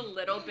 everyone gets a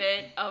little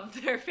bit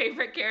of their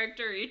favorite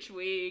character each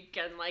week,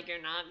 and, like,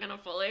 you're not gonna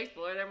fully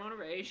explore their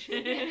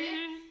motivation.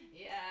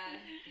 Yeah,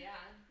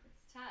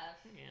 it's tough.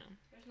 Yeah.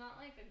 There's not,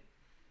 like,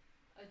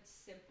 a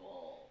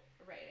simple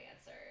right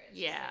answer. It's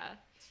yeah. just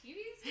like,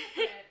 TV's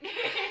different.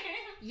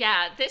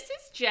 Yeah, this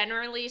is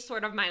generally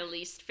sort of my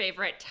least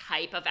favorite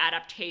type of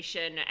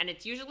adaptation, and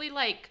it's usually,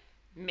 like,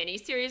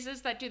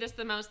 miniseries that do this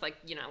the most, like,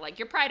 like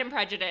your Pride and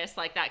Prejudice,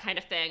 like that kind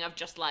of thing of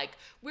just, like,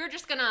 we're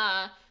just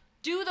gonna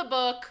do the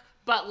book,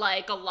 but,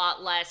 like, a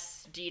lot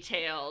less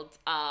detailed.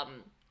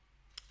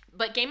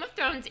 But Game of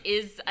Thrones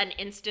is an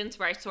instance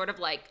where I sort of,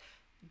 like,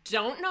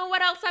 don't know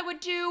what else I would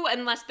do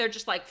unless they're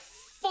just, like,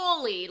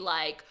 fully,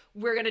 like,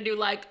 we're gonna do,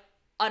 like,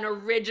 an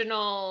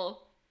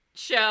original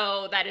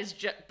show that is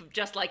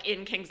just like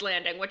in King's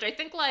Landing, which I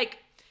think, like,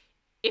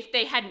 if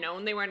they had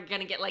known they weren't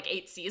gonna get, like,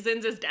 8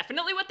 seasons is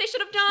definitely what they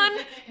should have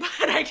done.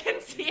 But I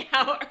can see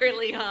how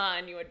early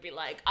on you would be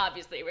like,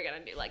 obviously we're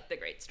gonna do, like, the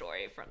great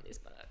story from these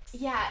books.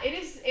 Yeah, it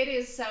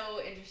is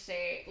so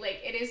interesting.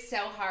 Like, it is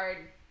so hard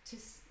to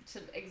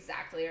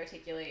exactly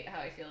articulate how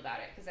I feel about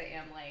it, because I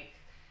am like,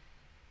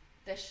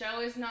 the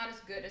show is not as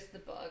good as the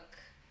book.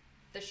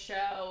 The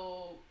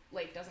show,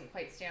 like, doesn't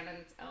quite stand on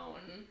its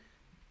own,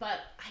 but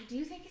I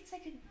do think it's,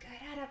 like, a good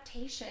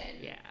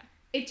adaptation. Yeah.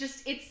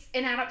 It's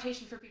an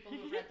adaptation for people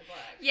who've read the book.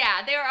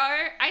 Yeah,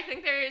 I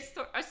think there is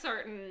a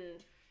certain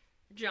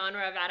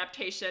genre of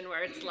adaptation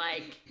where it's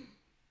like,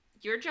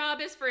 your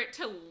job is for it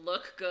to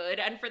look good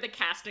and for the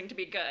casting to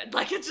be good.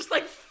 Like, it's just,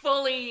 like,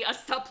 fully a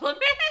supplement.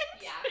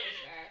 Yeah, for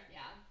sure, yeah.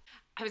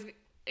 I was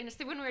going to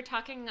say, when we were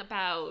talking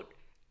about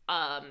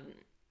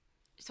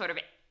sort of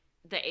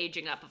the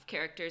aging up of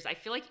characters, I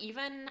feel like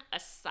even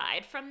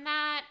aside from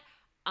that,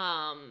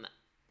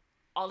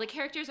 all the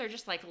characters are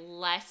just, like,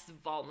 less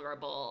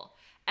vulnerable.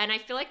 And I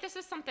feel like this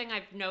is something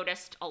I've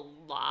noticed a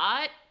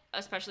lot,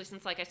 especially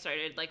since, like, I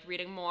started, like,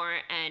 reading more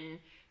and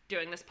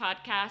doing this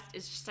podcast,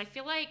 is just, I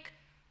feel like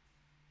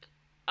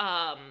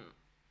a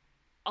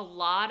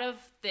lot of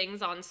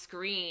things on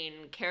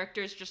screen,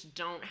 characters just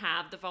don't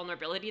have the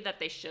vulnerability that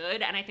they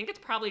should. And I think it's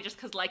probably just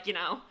because, like,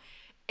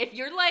 if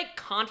you're, like,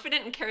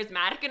 confident and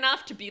charismatic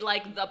enough to be,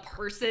 like, the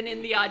person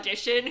in the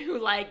audition who,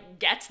 like,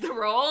 gets the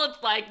role,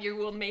 it's like you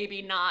will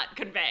maybe not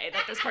convey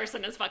that this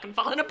person is fucking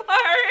falling apart.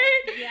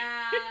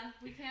 Yeah,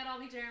 we can't all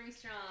be Jeremy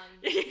Strong.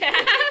 Yeah.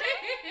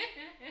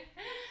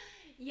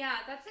 Yeah,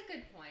 that's a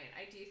good point.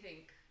 I do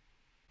think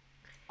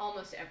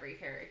almost every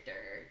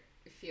character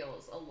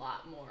feels a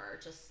lot more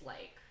just,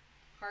 like,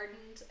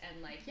 hardened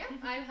and, like, yeah,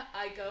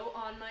 I go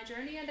on my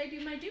journey and I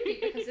do my duty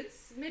because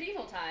it's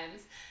medieval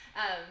times.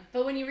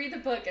 But when you read the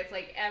book, it's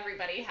like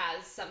everybody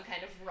has some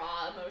kind of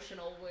raw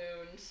emotional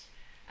wound.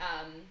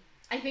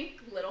 I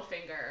think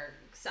Littlefinger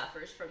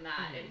suffers from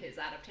that in his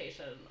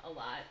adaptation a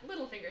lot.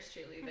 Littlefinger's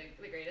truly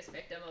the greatest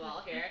victim of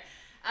all here.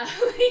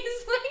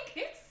 He's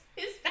like,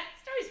 his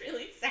backstory's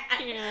really sad.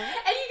 Yeah.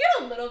 And you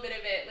get a little bit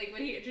of it, like,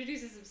 when he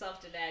introduces himself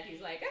to Ned,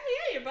 he's like,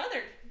 oh yeah, your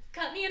brother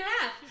cut me in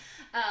half.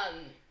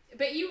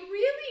 But you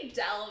really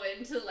delve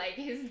into, like,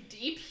 his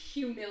deep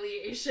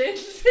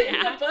humiliations in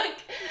the book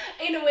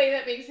in a way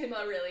that makes him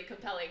a really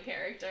compelling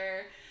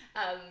character.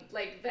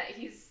 Like, that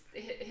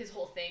his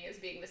whole thing is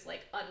being this,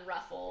 like,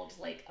 unruffled,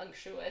 like,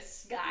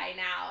 unctuous guy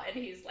now, and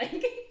he's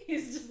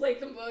just, like,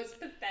 the most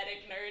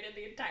pathetic nerd in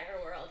the entire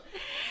world.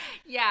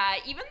 Yeah,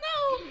 even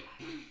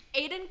though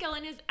Aidan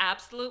Gillen is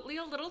absolutely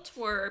a little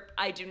twerp,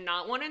 I do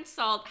not want to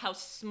insult how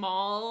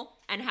small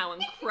and how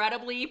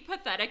incredibly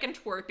pathetic and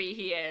twerpy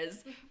he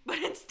is, but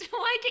it's still,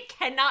 like, it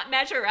cannot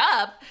measure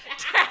up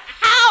to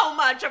how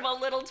much of a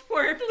little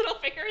twerp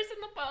Littlefinger is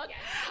in the book.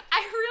 Yes.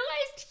 I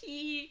realized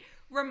he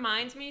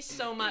reminds me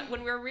so much,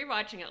 when we were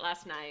rewatching it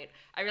last night,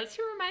 I realized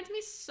he reminds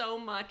me so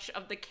much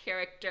of the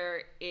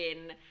character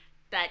in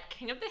that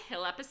King of the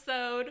Hill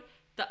episode,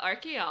 the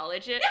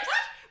archaeologist.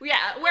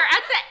 Yeah, where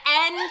at the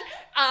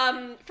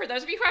end, for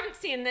those of you who haven't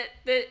seen it,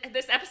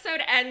 this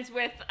episode ends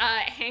with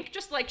Hank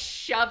just, like,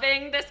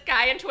 shoving this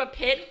guy into a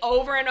pit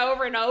over and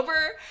over and over,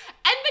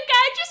 and the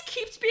guy just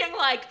keeps being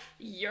like,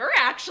 you're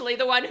actually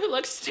the one who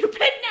looks stupid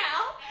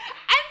now.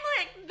 And,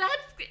 like,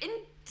 that's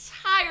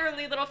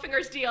entirely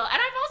Littlefinger's deal. And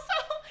I've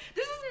also,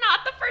 this is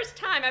not the first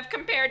time I've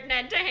compared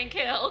Ned to Hank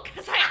Hill,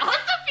 because I also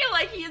feel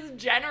like he is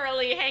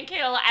generally Hank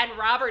Hill and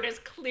Robert is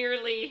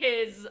clearly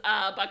his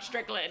Buck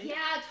Strickland. Yeah,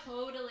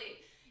 totally.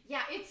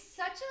 Yeah, it's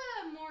such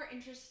a more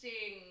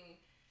interesting...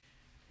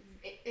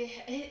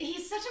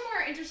 He's such a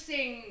more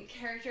interesting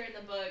character in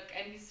the book,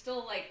 and he's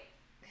still, like,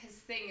 his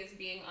thing is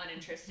being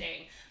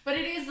uninteresting. But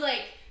it is,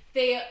 like,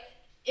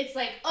 it's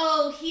like,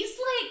 oh, he's,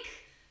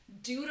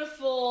 like,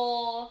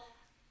 dutiful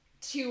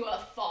to a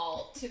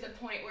fault, to the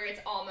point where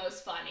it's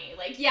almost funny.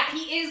 Like, yeah,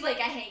 he is, like,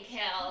 a Hank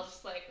Hill,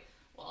 just like,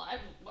 well,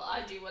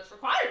 I do what's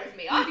required of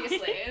me,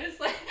 obviously. And it's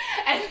like,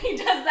 and he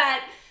does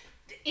that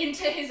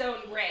into his own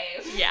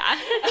grave. Yeah.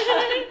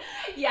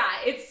 Yeah,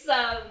 it's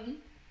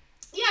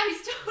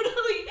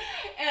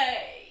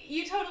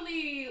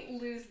definitely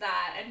lose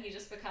that, and he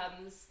just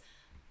becomes,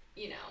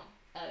 you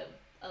know,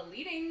 a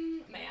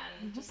leading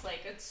man, just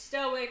like a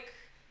stoic,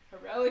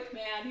 heroic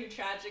man who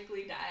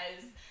tragically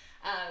dies.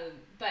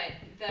 But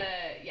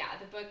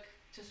the book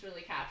just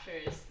really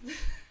captures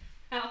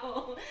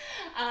how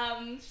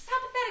just how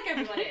pathetic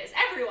everyone is.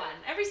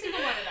 Every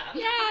single one of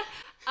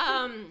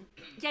them.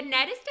 Yeah,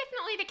 Ned is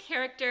definitely the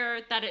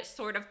character that it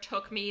sort of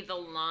took me the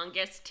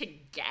longest to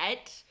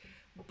get,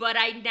 but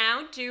I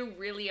now do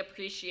really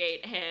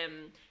appreciate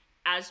him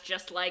as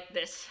just like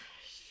this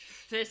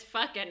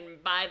fucking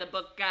by the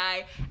book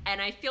guy,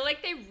 and I feel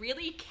like they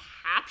really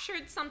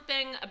captured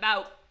something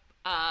about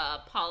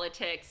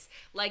politics,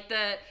 like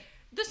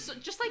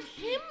just like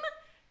him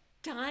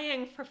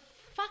dying for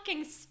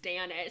fucking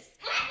Stannis.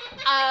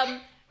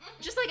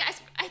 Just like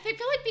I feel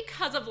like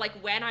because of like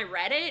when I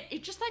read it,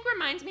 it just like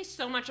reminds me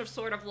so much of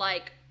sort of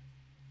like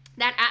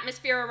that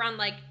atmosphere around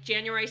like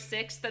January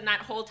 6th and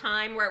that whole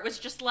time where it was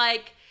just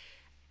like,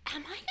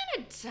 am I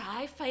gonna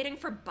die fighting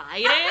for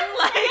Biden?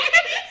 Like, right,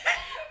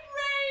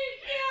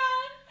 yeah.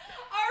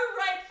 Our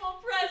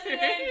rightful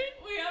president.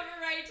 We have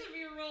a right to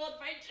be ruled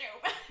by Joe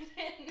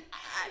Biden.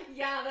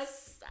 Yeah, that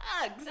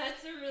sucks.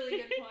 That's a really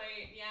good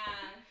point. Yeah,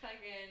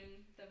 fucking.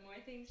 The more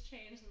things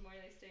change, the more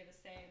they stay the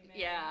same. Man.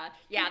 Yeah.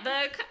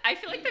 I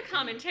feel like the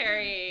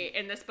commentary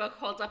in this book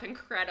holds up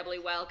incredibly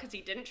well because he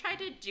didn't try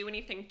to do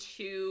anything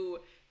too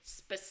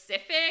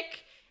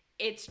specific.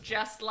 It's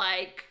just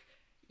like,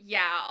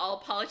 yeah, all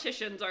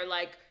politicians are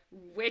like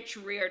witch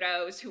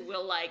weirdos who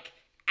will like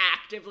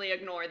actively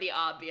ignore the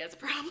obvious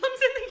problems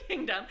in the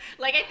kingdom.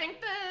 Like, I think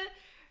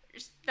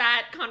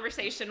that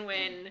conversation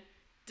when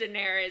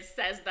Daenerys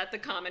says that the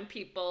common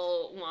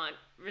people want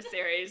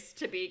Viserys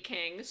to be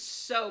king,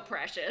 so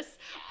precious.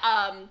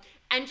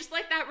 And just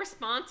like that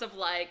response of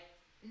like,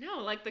 no,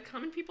 like the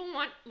common people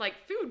want like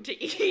food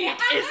to eat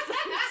is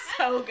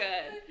so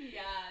good.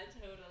 Yeah,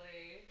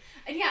 totally.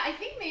 And yeah, I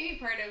think maybe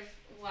part of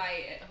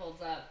why it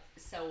holds up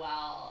so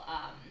well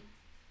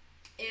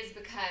is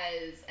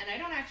because, and I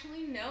don't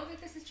actually know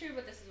that this is true,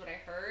 but this is what I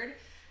heard,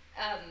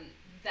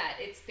 that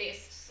it's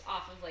based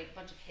off of like a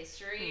bunch of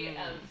history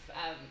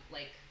of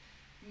like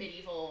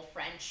medieval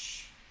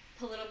French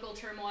political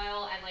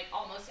turmoil and like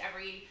almost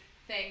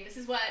everything. This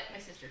is what my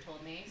sister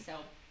told me, so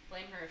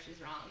blame her if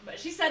she's wrong, but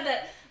she said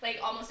that like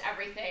almost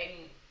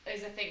everything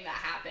is a thing that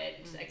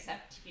happened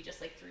except he just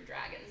like threw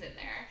dragons in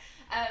there.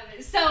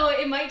 So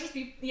it might just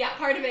be,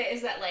 part of it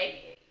is that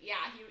like,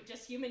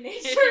 just human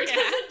nature doesn't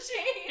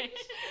change.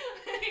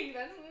 Like,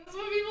 that's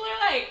what people are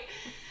like.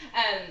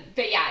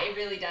 But yeah, it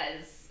really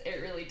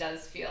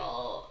does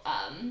feel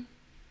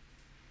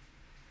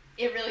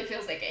it really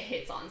feels like it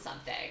hits on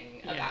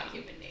something about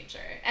human nature.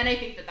 And I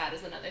think that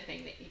is another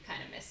thing that you kind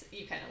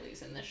of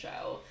lose in the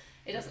show.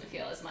 It doesn't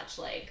feel as much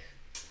like,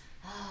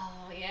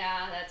 oh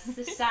yeah, that's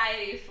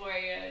society for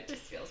you. It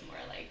just feels more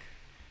like,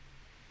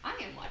 I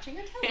am watching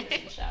a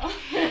television show.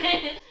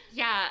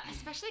 Yeah,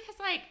 especially because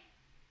like,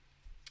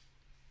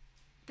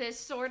 this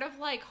sort of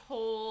like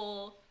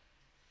whole,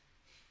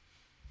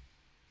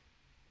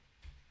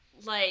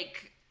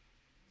 like,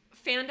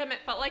 fandom, it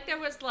felt like there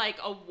was like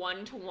a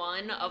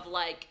 1-to-1 of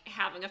like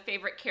having a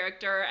favorite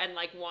character and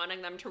like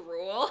wanting them to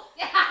rule.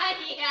 Yeah.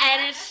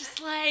 And it's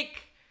just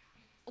like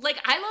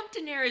I love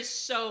Daenerys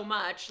so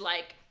much.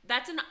 Like,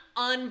 that's an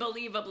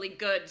unbelievably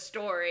good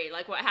story.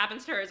 Like, what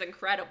happens to her is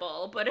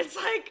incredible, but it's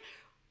like,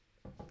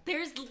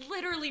 there's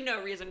literally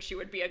no reason she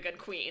would be a good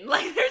queen.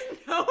 Like, there's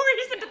no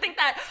reason to think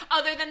that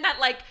other than that,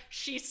 like,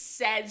 she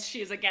says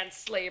she's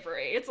against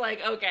slavery. It's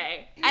like,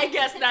 okay, I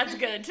guess that's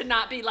good to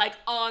not be, like,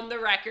 on the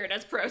record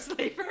as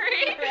pro-slavery.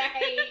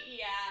 Right,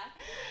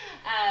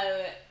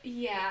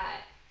 yeah.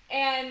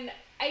 And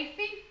I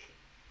think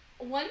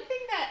one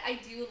thing that I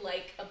do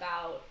like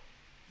about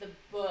the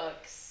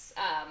books,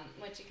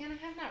 which again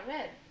I have not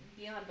read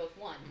beyond book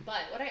 1,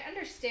 but what I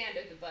understand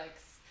of the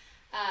books,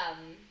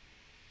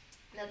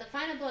 that the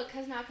final book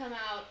has not come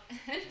out and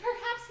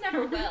perhaps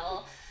never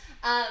will.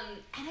 And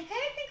I kind of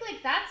think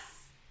like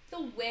that's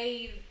the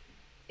way,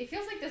 it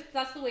feels like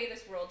that's the way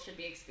this world should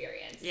be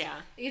experienced.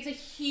 Yeah. It's a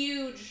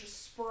huge,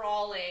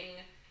 sprawling,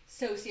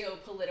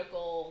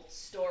 socio-political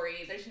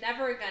story. There's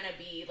never gonna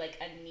be like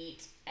a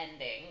neat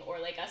ending or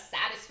like a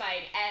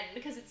satisfying end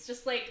because it's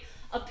just like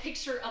a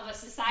picture of a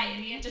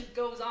society. It just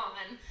goes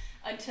on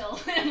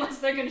unless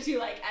they're gonna do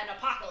like an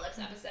apocalypse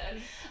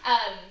episode.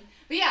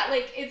 But yeah,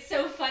 like it's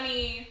so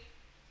funny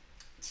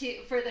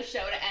for the show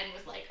to end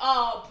with like,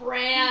 oh,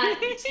 Bran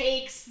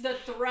takes the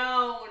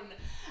throne,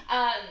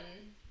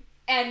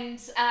 and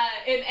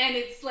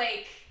it's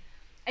like,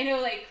 I know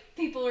like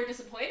people are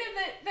disappointed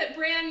that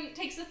Bran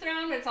takes the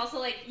throne, but it's also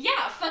like,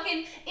 yeah,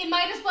 fucking, it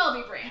might as well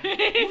be Bran.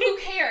 Who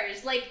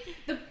cares? Like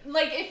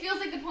it feels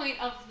like the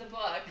point of the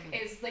book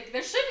is like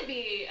there shouldn't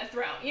be a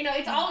throne. You know,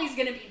 it's always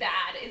gonna be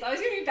bad. It's always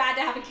gonna be bad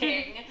to have a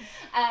king,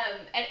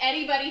 and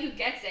anybody who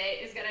gets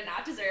it is gonna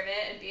not deserve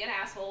it and be an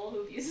asshole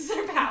who abuses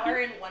their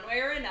power in one way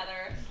or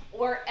another,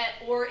 or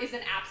is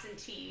an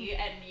absentee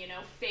and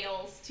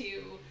fails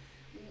to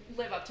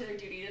live up to their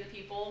duty to the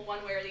people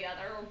one way or the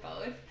other or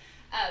both.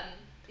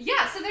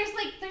 Yeah, so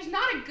there's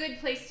not a good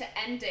place to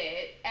end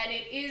it, and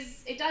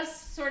it does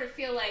sort of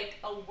feel like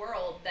a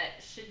world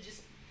that should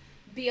just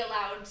be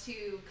allowed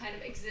to kind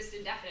of exist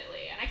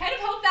indefinitely. And I kind of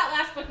hope that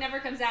last book never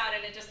comes out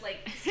and it just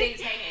like stays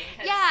hanging.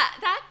 Yeah,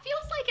 that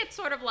feels like it's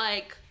sort of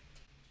like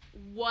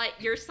what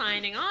you're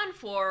signing on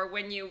for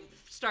when you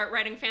start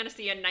writing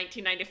fantasy in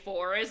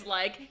 1994 is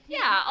like,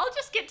 yeah, I'll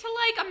just get to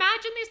like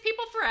imagine these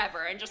people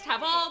forever and just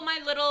have all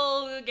my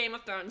little Game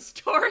of Thrones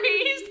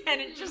stories,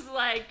 and it just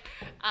like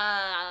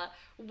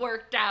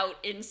worked out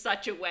in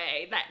such a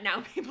way that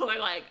now people are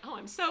like, oh,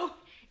 I'm so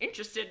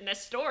interested in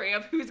this story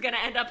of who's gonna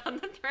end up on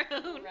the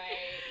throne.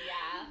 Right,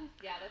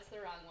 yeah, that's the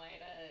wrong way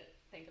to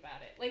think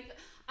about it. Like,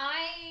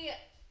 I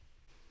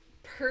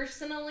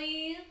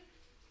personally,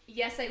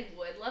 yes, I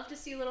would love to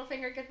see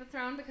Littlefinger get the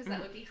throne because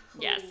that would be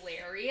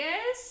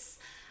hilarious.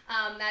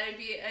 That would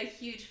be a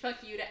huge fuck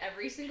you to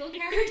every single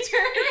character.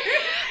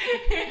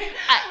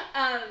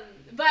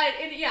 But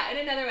in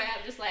another way,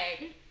 I'm just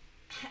like,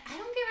 I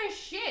don't give a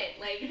shit.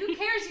 Like, who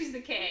cares who's the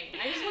king?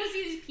 I just want to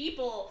see these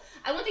people.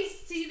 I want to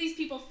see these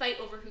people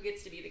fight over who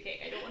gets to be the king.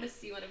 I don't want to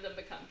see one of them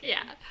become king.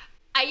 Yeah.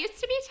 I used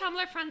to be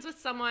Tumblr friends with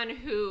someone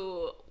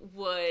who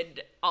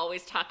would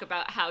always talk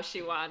about how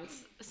she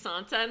wants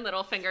Sansa and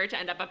Littlefinger to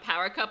end up a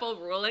power couple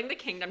ruling the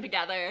kingdom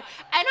together. And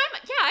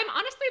I'm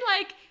honestly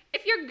like,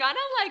 if you're gonna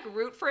like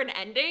root for an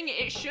ending,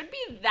 it should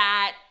be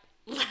that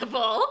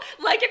level.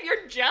 Like, if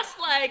you're just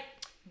like,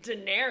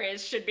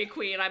 Daenerys should be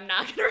queen, I'm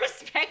not gonna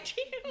respect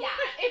you. Yeah,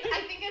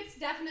 I think it's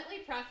definitely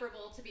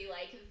preferable to be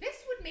like,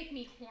 this would make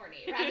me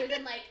horny, rather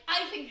than like,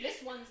 I think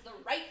this one's the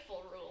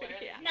rightful ruler.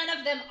 Yeah. None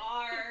of them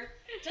are.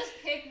 Just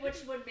pick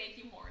which would make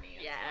you horny.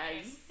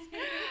 Yes.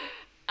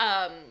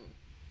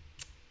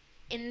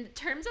 In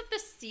terms of the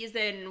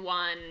season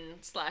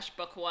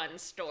 1/book 1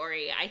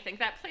 story, I think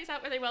that plays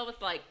out really well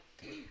with like,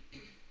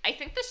 I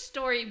think the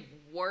story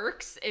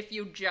works if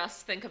you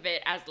just think of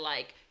it as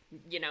like,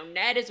 you know,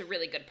 Ned is a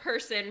really good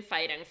person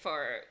fighting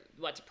for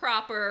what's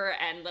proper,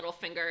 and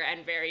Littlefinger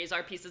and Varys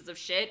are pieces of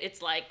shit. It's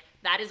like,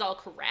 that is all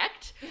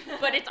correct.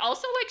 But it's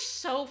also like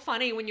so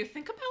funny when you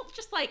think about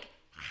just like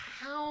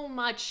how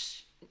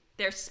much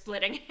they're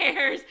splitting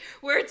hairs,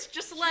 where it's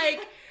just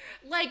like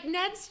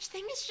Ned's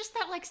thing is just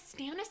that like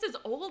Stannis is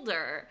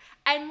older,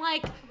 and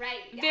like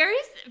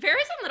Varys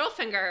and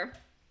Littlefinger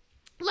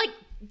like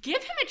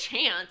give him a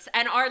chance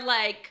and are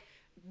like,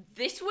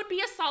 this would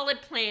be a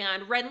solid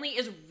plan. Renly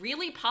is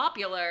really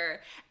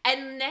popular,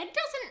 and Ned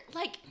doesn't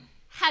like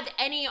have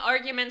any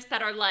arguments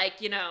that are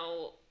like, you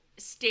know,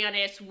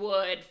 Stannis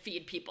would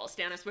feed people,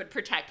 Stannis would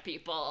protect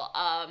people.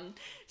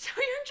 So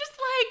you're just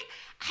like,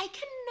 I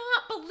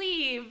cannot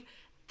believe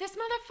this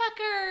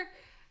motherfucker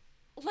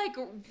like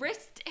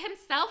risked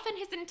himself and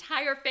his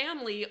entire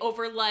family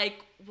over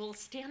like, well,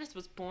 Stannis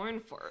was born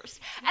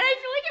first. And I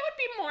feel like it would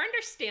be more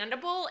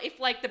understandable if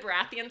like the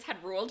Baratheons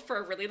had ruled for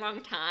a really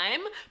long time,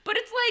 but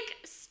it's like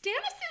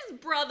Stannis's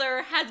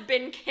brother has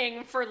been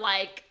king for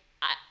like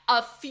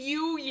a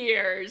few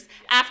years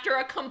after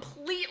a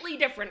completely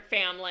different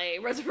family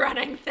was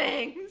running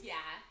things.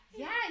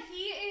 Yeah,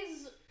 he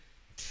is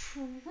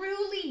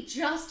truly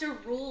just a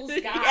rules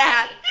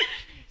guy.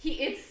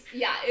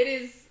 Yeah. It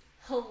is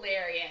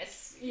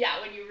hilarious.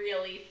 Yeah, when you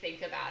really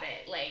think about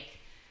it, like,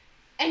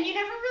 and you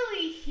never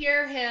really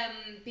hear him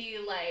be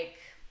like,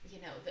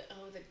 you know,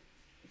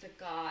 the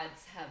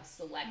gods have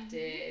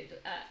selected.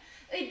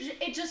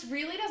 It just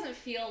really doesn't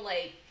feel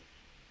like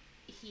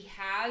he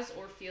has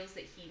or feels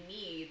that he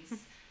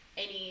needs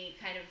any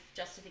kind of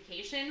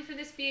justification for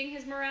this being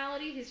his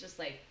morality. He's just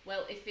like,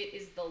 well, if it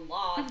is the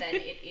law, then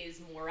it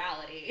is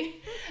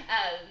morality.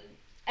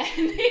 And,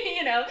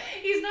 you know,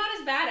 he's not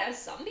as bad as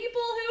some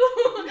people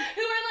who are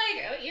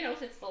like, oh, you know,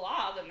 if it's the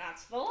law, then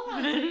that's the law.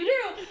 That's what you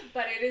do.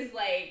 But it is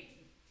like,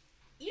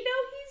 you know,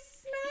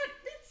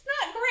 it's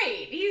not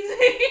great. He's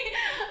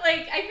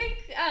like, I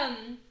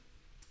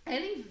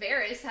think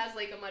Varys has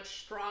like a much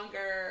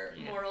stronger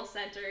moral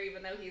center,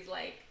 even though he's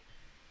like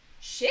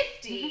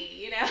shifty,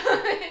 you know?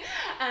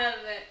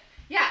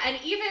 Yeah, and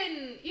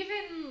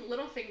even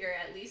Littlefinger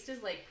at least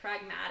is like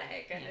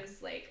pragmatic and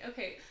is like,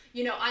 okay,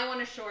 you know, I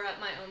want to shore up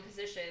my own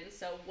position,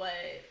 so what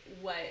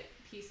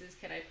pieces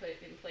can I put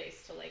in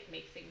place to like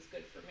make things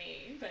good for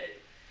me?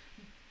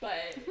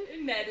 But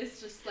Ned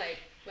is just like,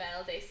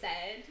 well, they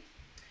said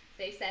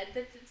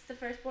that it's the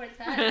firstborn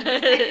son.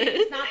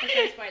 It's not the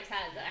firstborn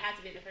son, so it has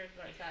to be the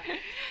firstborn son.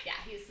 Yeah,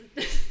 he's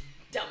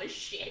dumb as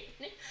shit.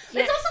 It's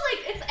also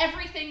like, it's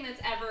everything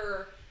that's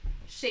ever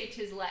shaped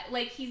his life.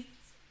 Like, he's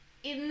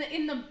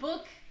in the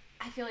book,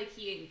 I feel like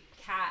he and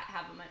Kat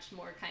have a much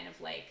more kind of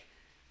like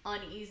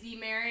uneasy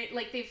marriage.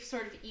 Like, they've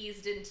sort of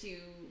eased into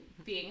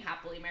being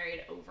happily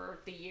married over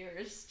the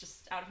years,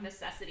 just out of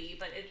necessity.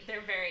 But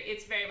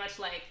it's very much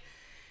like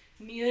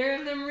neither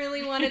of them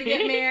really wanted to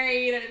get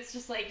married, and it's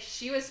just like,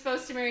 she was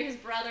supposed to marry his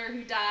brother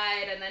who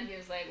died, and then he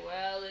was like,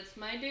 well, it's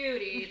my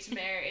duty to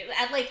marry.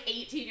 At like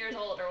 18 years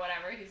old or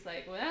whatever, he's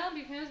like, well,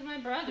 because my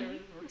brother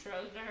was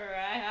betrothed to her,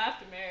 I have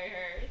to marry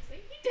her. It's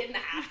like, he didn't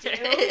have to,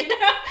 you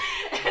know?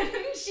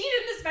 And she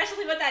didn't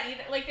especially with that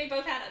either. Like, they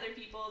both had other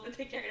people that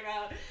they cared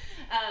about.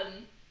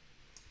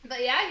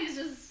 But yeah,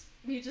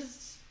 he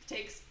just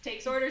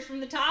takes orders from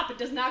the top and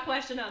does not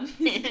question them.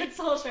 He's a good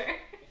soldier.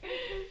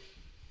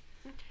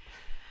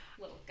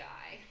 Little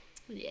guy.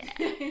 Yeah.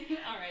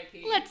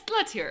 R.I.P.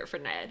 Let's hear it for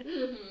Ned.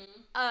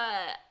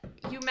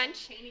 Mm-hmm. You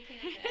mentioned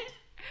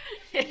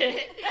Ned.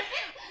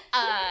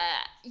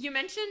 you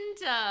mentioned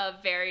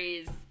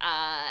Varys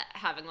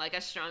having like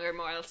a stronger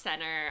moral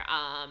center,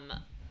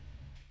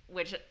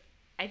 which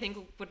I think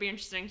would be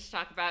interesting to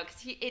talk about,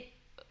 because it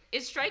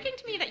is striking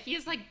to me that he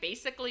is like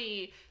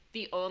basically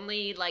the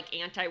only like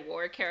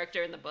anti-war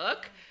character in the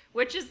book,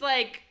 which is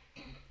like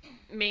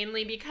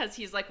mainly because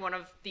he's like one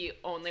of the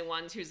only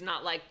ones who's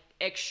not like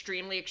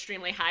extremely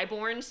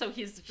highborn. So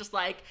he's just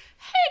like,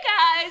 hey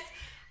guys,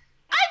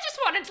 I just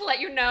wanted to let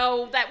you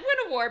know that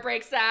when a war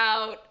breaks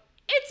out,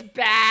 it's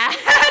bad. Like,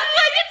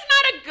 it's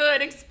not a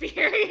good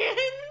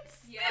experience.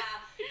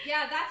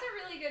 Yeah, that's a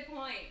really good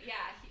point. Yeah,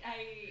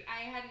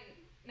 I hadn't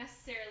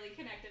necessarily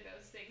connected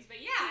those things,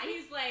 but yeah,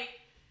 he's like,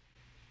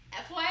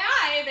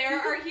 FYI, there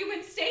are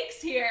human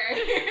stakes here.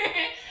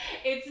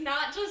 It's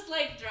not just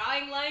like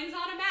drawing lines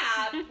on a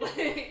map.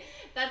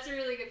 That's a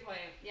really good point.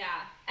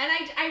 Yeah, and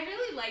I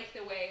really like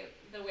the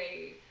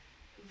way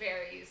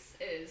Varys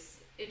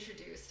is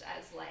introduced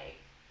as like,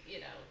 you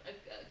know, a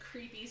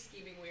creepy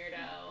scheming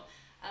weirdo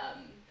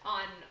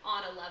on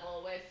a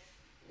level with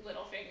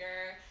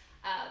Littlefinger,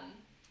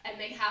 and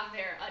they have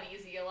their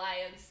uneasy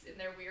alliance in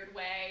their weird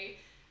way.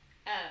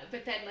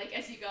 But then like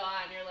as you go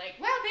on, you're like,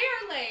 wow, they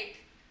are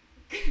like.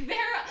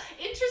 Their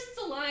interests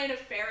align a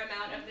fair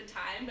amount of the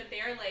time, but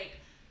they're like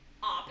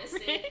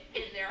opposite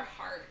in their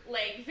heart.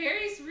 Like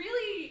Varys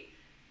really,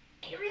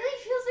 it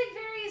really feels like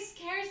Varys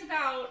cares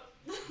about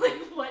like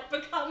what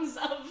becomes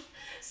of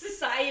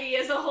society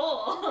as a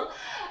whole.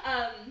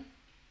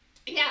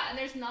 Yeah, and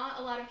there's not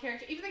a lot of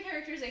characters. Even the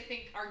characters I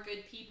think are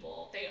good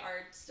people. They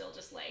are still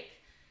just like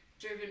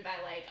driven by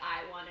like,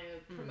 I want to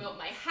promote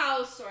my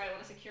house, or I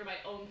want to secure my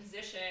own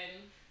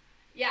position.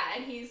 Yeah,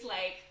 and he's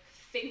like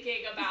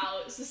thinking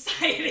about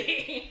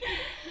society.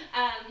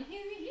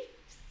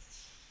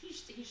 He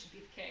should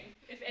be the king,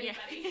 if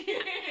anybody.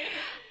 Yeah.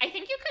 I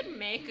think you could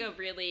make a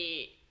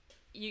really,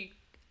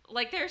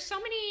 there's so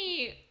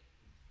many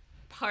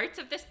parts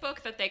of this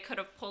book that they could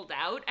have pulled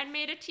out and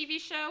made a TV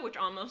show, which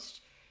almost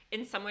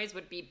in some ways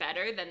would be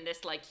better than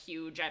this like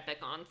huge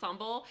epic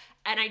ensemble.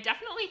 And I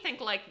definitely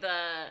think like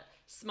the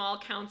small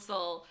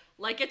council,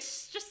 like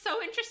it's just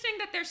so interesting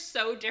that they're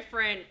so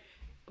different,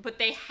 but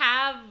they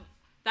have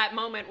that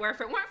moment where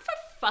if it weren't for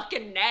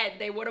fucking Ned,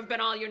 they would have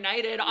been all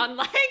united on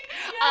like,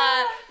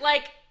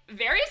 Varys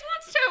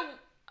wants to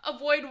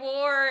avoid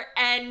war,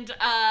 and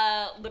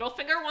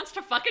Littlefinger wants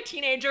to fuck a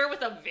teenager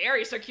with a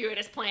very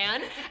circuitous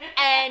plan,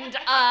 and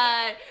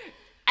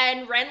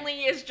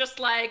Renly is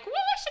just like, well,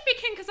 I should be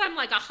king because I'm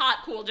like a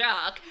hot, cool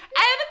jock,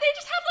 and they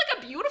just have like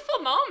a beautiful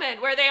moment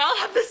where they all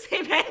have the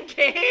same end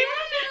game. Yeah.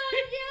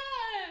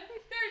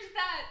 There's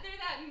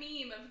that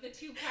meme of the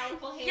two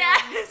powerful hands.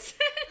 Yes.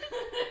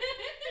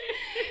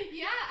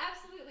 Yeah,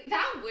 absolutely.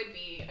 That would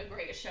be a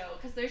great show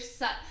because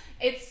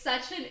it's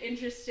such an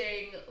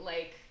interesting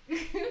like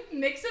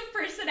mix of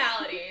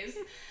personalities,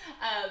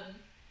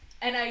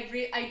 and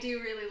I do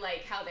really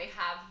like how they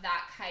have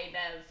that kind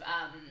of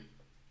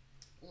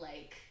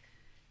like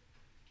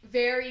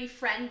very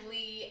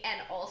friendly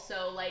and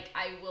also like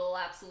I will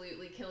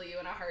absolutely kill you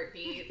in a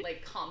heartbeat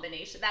like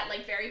combination, that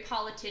like very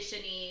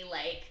politician-y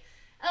like,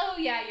 oh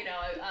yeah, you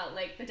know,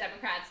 like the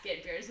Democrats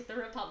get beers with the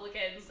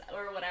Republicans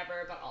or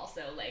whatever, but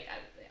also like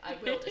I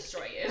will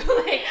destroy you.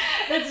 Like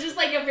that's just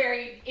like a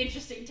very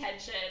interesting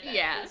tension.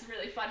 Yeah, it's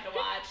really fun to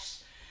watch.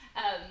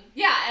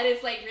 Yeah, and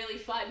it's like really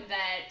fun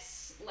that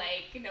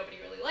like nobody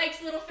really likes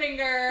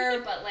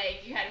Littlefinger, but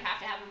like you have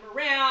to have him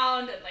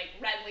around, and like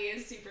Renly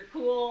is super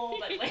cool,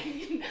 but like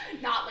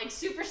not like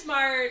super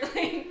smart.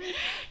 Like,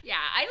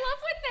 yeah, I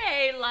love when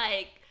they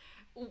like.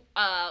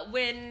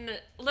 When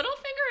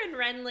Littlefinger and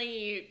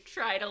Renly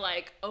try to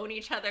like own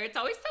each other, it's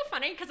always so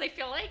funny because I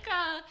feel like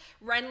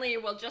Renly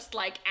will just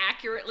like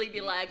accurately be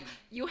like,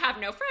 you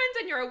have no friends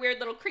and you're a weird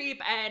little creep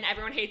and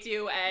everyone hates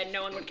you and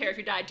no one would care if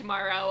you died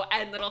tomorrow,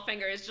 and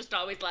Littlefinger is just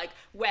always like,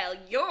 well,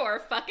 you're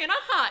fucking a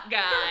hot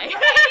guy. Right?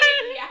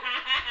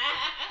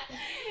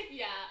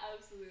 Yeah,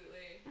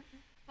 absolutely.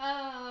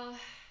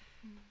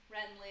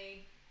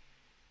 Renly,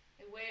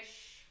 I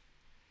wish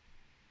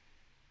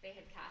they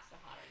had cast a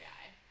hotter guy.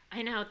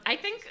 I know. I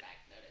think.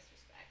 No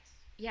disrespect.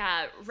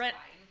 Yeah, Renly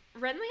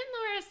and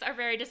Loras are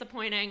very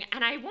disappointing,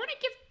 and I want to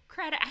give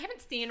credit. I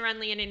haven't seen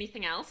Renly in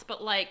anything else,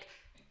 but like,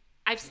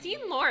 I've seen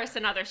Loras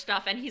in other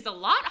stuff, and he's a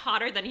lot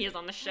hotter than he is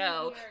on the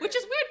show, which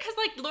is weird because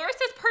like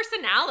Loras's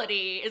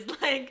personality is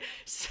like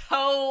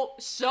so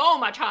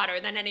much hotter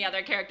than any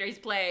other character he's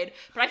played.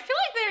 But I feel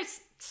like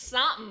there's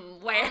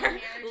something where hair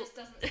just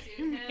doesn't suit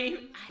him.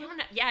 I don't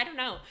know. Yeah, I don't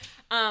know.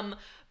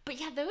 But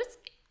yeah, those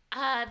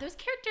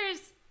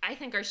characters I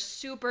think are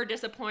super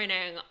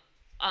disappointing.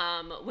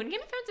 When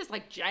Game of Thrones is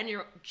like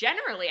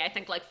generally I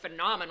think like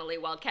phenomenally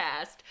well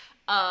cast.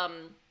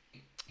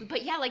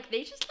 But yeah, like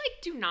they just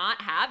like do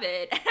not have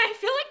it. And I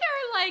feel like there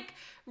are like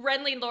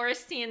Renly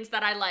Loris scenes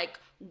that I like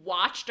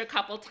watched a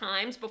couple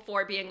times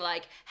before being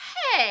like,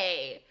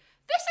 hey,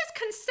 this is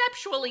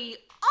conceptually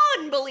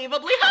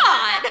unbelievably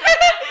hot.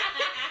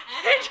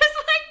 They just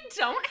like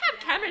don't have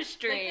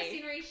chemistry. Like the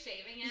scene where he's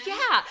shaving it.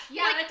 Yeah.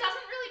 Yeah, like, that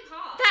doesn't really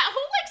pop. that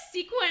whole like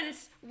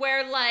sequence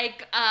where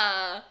like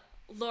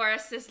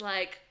Loris is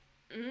like,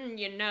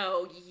 you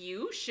know,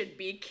 you should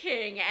be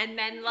king, and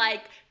then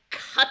like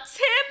cuts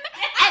him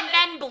and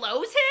then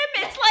blows him.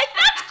 It's like,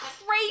 that's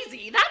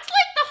crazy. That's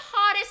like the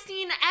hottest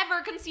scene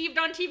ever conceived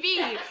on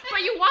TV.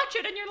 But you watch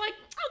it and you're like,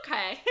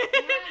 okay.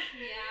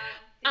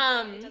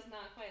 Yeah. It does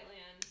not quite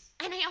land.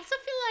 And I also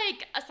feel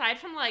like, aside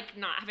from like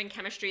not having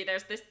chemistry,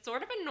 there's this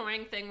sort of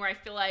annoying thing where I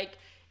feel like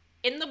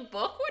in the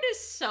book, what is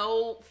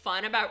so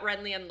fun about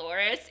Renly and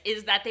Loris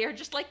is that they are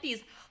just like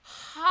these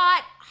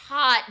hot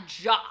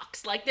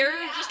jocks. Like they're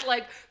just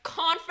like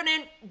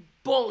confident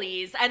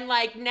bullies. And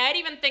like Ned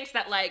even thinks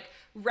that like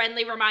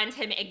Renly reminds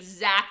him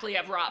exactly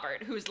of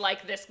Robert, who's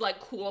like this like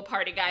cool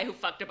party guy who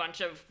fucked a bunch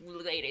of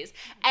ladies.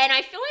 And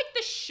I feel like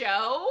the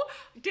show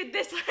did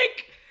this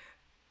like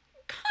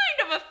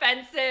kind of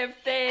offensive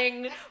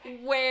thing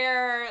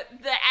where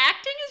the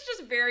acting is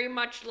just very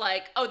much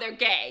like, oh, they're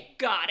gay,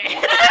 got it.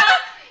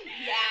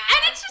 Yeah.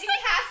 And it's just it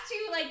like has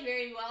two like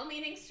very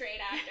well-meaning straight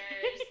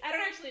actors. I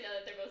don't actually know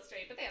that they're both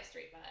straight, but they have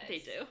straight vibes. they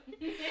do.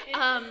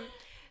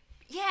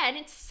 Yeah, and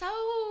it's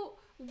so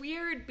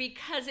weird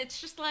because it's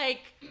just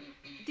like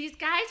these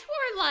guys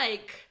who are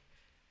like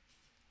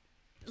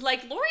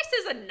Loris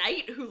is a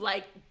knight who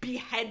like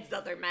beheads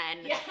other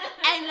men. Yeah.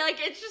 And like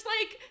it's just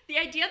like the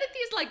idea that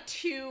these like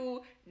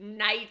two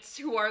knights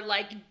who are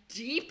like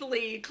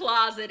deeply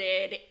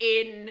closeted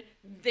in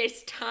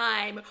this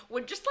time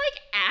would just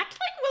like act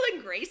like Will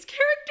and Grace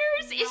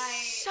characters is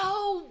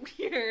so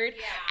weird.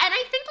 Yeah. And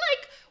I think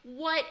like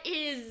what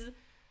is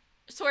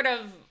sort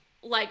of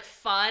like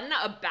fun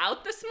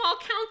about the small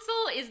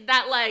council is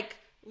that like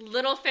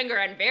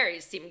Littlefinger and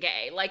Varys seem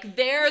gay. Like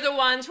they're the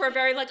ones who are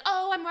very like,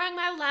 oh, I'm wearing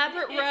my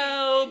elaborate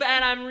robe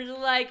and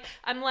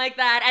I'm like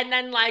that. And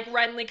then like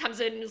Renly comes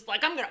in and is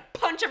like, I'm gonna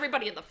punch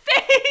everybody in the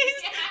face,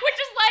 which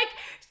is like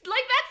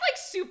that's like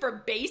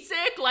super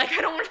basic. Like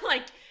I don't want to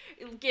like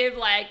give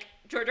like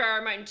George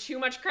R.R. Martin too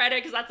much credit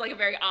because that's like a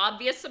very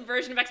obvious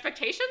subversion of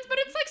expectations, but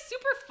it's like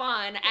super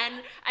fun.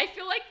 And I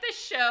feel like the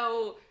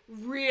show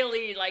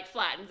really like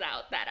flattens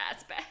out that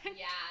aspect.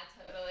 Yeah,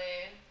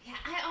 totally. Yeah,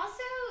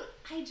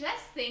 I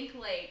just think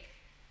like,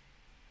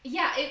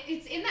 yeah,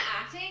 it's in the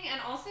acting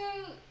and also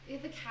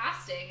the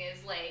casting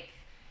is like,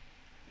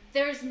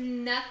 there's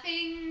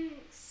nothing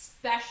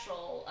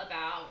special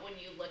about when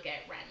you look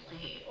at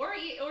Renly or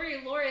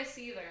Loris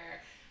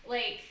either.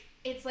 Like,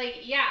 it's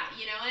like, yeah,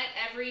 you know what?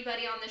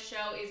 Everybody on the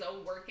show is a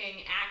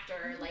working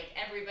actor. Like,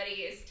 everybody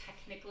is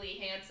technically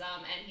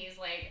handsome, and he's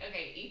like,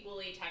 okay,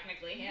 equally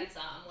technically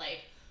handsome. Like,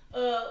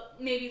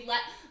 maybe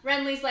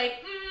Renly's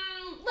like,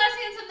 less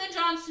handsome than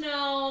Jon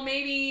Snow,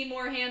 maybe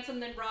more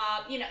handsome than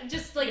Rob. You know,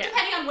 just like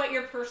depending on what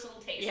your personal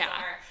tastes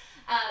are.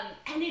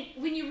 And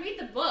when you read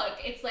the book,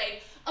 it's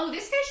like, oh,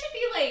 this guy should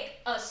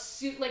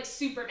be like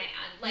Superman.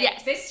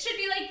 Like this should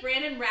be like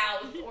Brandon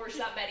Routh or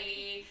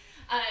somebody.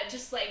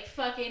 Just like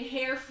fucking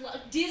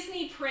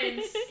Disney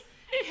prince,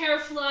 hair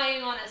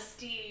flying on a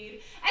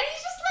steed. And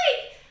he's just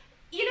like,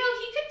 you know,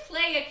 he could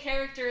play a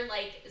character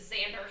like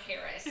Xander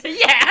Harris.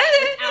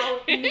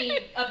 Without me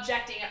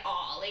objecting at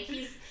all. Like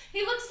he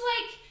looks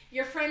like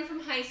your friend from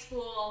high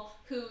school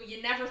who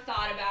you never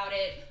thought about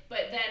it,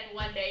 but then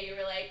one day you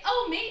were like,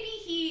 oh, maybe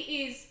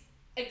he is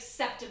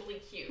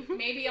acceptably cute.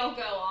 Maybe I'll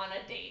go on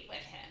a date with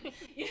him.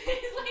 He's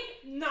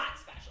like not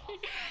special.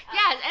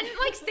 Yeah, and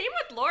like same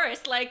with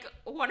Loris. Like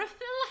one of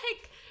the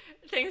like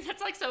things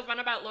that's like so fun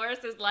about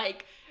Loris is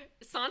like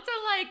Sansa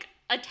like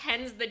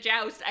attends the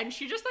joust and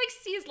she just like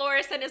sees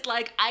Loris and is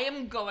like, I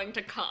am going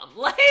to come.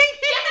 Like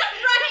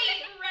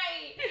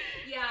right.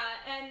 Yeah,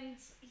 and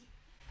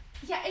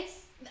yeah,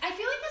 I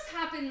feel like this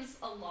happens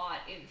a lot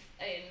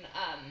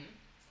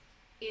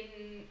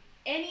in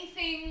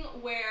anything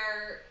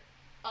where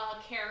a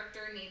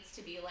character needs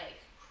to be like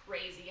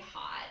crazy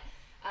hot.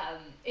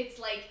 It's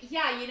like,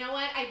 yeah, you know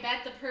what? I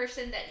bet the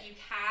person that you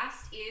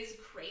cast is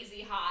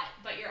crazy hot,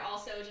 but you're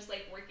also just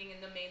like working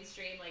in the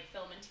mainstream like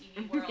film and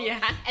TV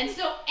world. And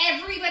so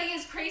everybody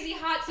is crazy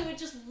hot, so it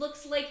just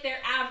looks like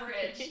they're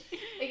average.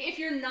 Like if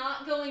you're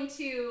not going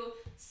to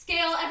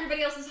scale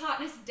everybody else's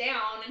hotness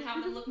down and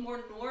have them look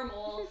more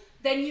normal,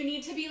 then you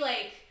need to be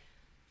like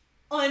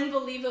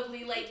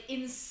unbelievably, like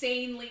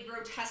insanely,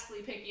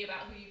 grotesquely picky about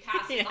who you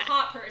cast as a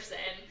hot person.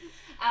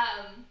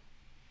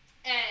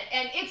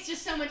 And it's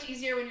just so much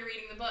easier when you're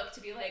reading the book to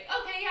be like,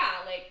 okay,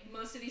 yeah, like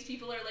most of these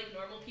people are like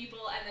normal people,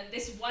 and then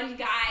this one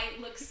guy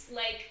looks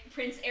like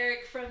Prince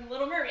Eric from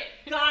Little Mermaid.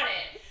 Got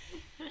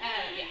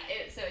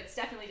it. So it's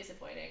definitely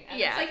disappointing. And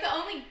it's like the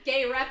only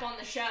gay rep on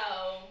the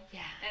show.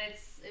 Yeah. And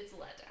it's a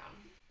letdown.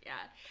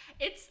 Yeah.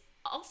 It's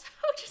also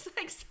just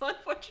like so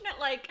unfortunate.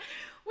 Like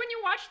when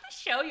you watch the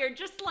show, you're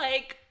just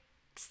like,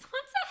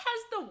 Sansa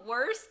has the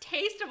worst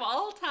taste of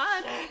all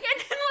time. And then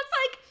it's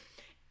like,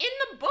 in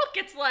the book,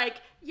 it's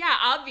like, yeah,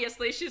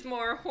 obviously she's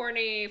more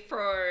horny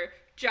for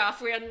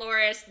Joffrey and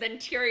Loras than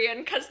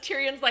Tyrion, because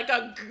Tyrion's like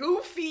a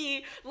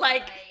goofy,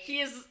 like,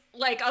 he's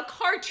like a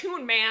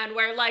cartoon man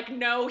where like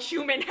no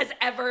human has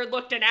ever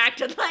looked and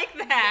acted like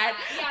that.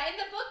 Yeah, in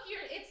the book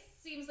it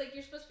seems like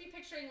you're supposed to be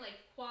picturing like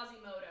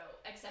Quasimodo,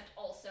 except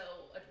also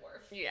a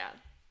dwarf. Yeah.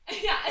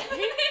 Yeah. And then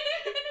in the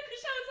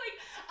show it's like,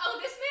 oh,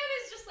 this man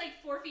is just like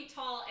 4 feet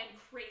tall and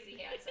crazy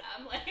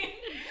handsome. Like,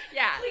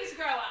 yeah. Please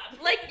grow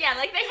up. Like, yeah,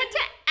 like they had to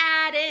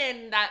add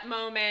in that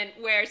moment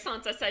where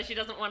Sansa says she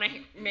doesn't want to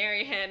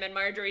marry him, and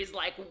Marjorie's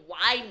like,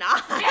 why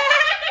not? Yeah,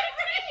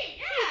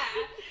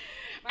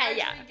 right,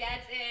 yeah. Marjorie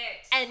gets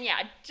it. And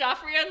yeah,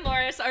 Joffrey and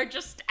Loras are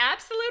just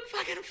absolute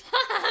fucking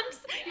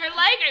flops. Yeah. You're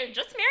like,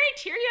 just marry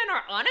Tyrion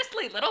or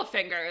honestly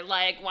Littlefinger.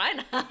 Like, why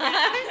not?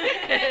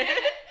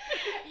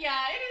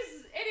 Yeah,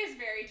 it is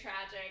very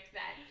tragic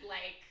that,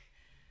 like,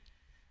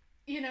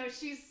 you know,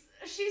 she's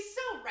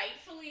so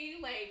rightfully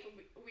like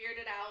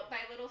weirded out by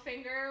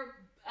Littlefinger,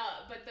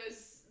 but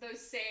those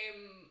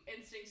same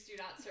instincts do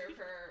not serve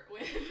her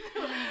with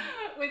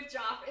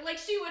Joffrey. Like,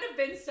 she would have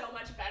been so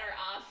much better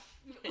off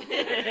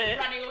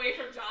running away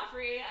from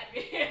Joffrey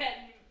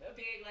and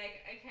being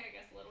like, okay, I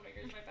guess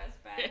Littlefinger's my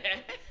best bet.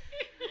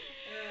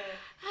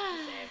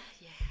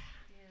 Yeah.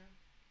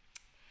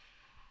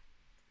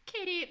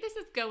 Katie, this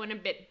is going a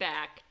bit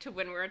back to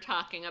when we were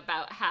talking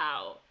about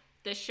how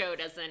the show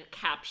doesn't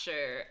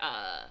capture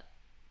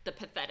the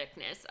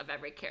patheticness of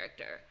every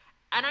character.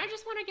 And I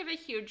just want to give a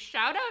huge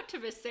shout out to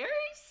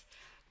Viserys.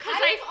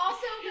 I've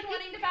also been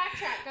wanting to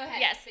backtrack. Go ahead.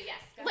 Yes. Go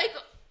ahead. Like,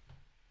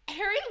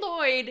 Harry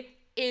Lloyd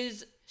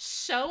is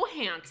so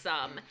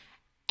handsome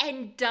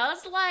and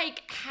does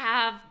like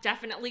have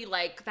definitely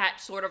like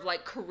that sort of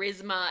like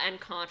charisma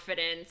and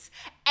confidence,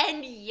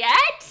 and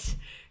yet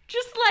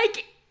just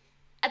like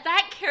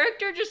that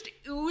character just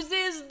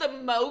oozes the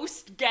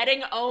most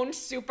getting owned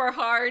super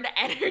hard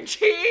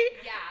energy.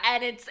 Yeah.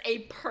 And it's a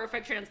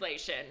perfect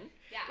translation.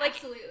 Yeah, like,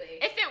 absolutely.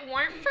 If it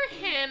weren't for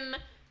him,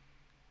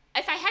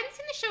 if I hadn't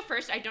seen the show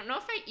first, I don't know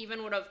if I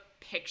even would have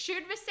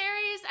pictured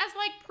Viserys as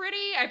like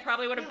pretty. I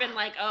probably would have been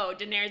like, oh,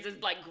 Daenerys is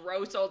like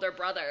gross older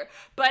brother.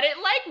 But it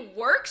like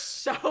works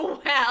so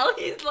well.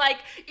 He's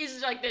like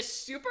this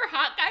super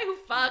hot guy who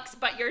fucks,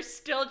 but you're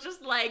still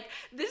just like,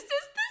 this is the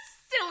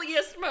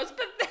silliest, most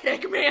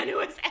pathetic man who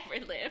has ever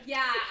lived.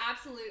 Yeah,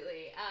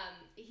 absolutely.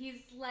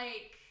 He's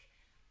like,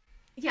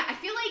 yeah, I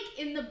feel like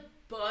in the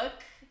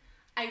book,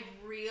 I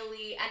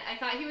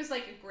thought he was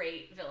like a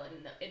great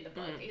villain in the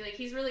book. Like,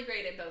 he's really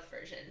great in both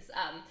versions.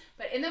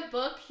 But in the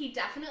book, he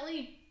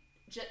definitely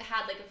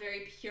had like a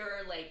very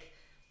pure like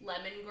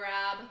lemon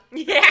grab,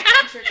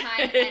 Adventure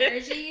Time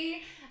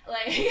energy.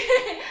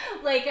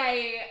 Like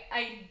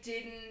I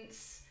didn't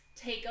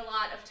take a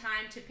lot of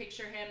time to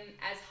picture him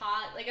as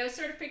hot. Like, I was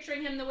sort of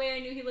picturing him the way I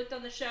knew he looked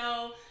on the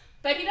show,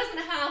 but he doesn't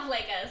have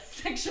like a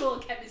sexual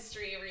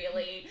chemistry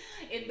really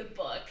in the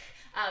book.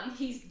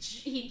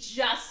 He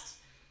just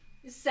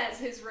says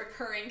his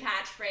recurring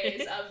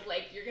catchphrase of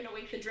like, you're gonna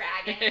wake the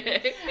dragon,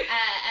 and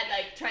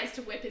like tries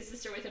to whip his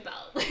sister with a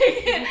belt.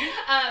 Yeah,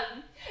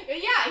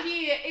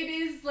 it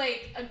is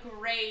like a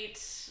great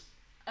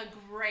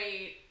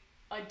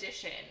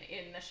addition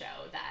in the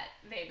show that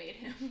they made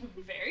him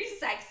very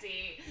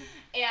sexy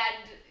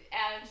and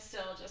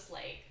still just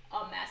like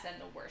a mess and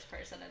the worst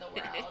person in the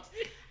world.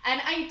 And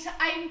I'm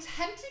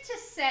tempted to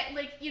say,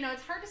 like, you know,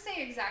 it's hard to say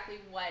exactly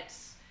what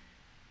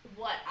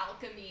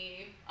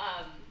alchemy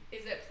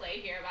is at play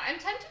here, but I'm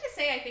tempted to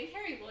say I think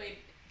Harry Lloyd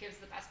gives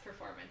the best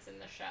performance in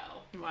the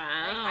show.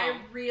 Wow. Like,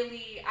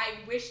 I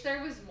wish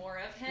there was more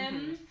of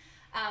him,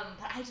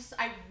 but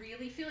I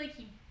really feel like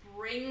he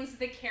brings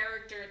the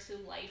character to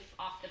life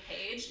off the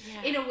page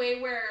in a way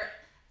where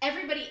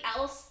everybody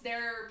else,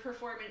 their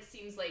performance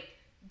seems like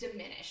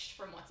diminished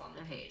from what's on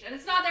the page. And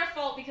it's not their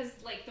fault because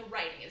like the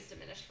writing is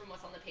diminished from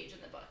what's on the page in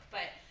the book.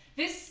 But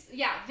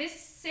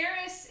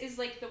Viserys is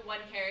like the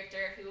one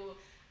character who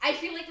I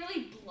feel like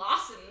really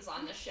blossoms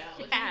on the show.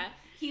 Yeah.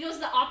 He goes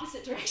the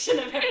opposite direction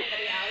of everybody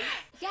else.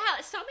 Yeah,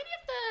 so many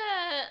of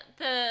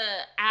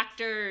the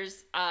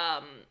actors,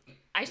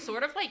 I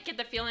sort of like get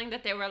the feeling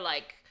that they were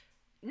like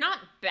not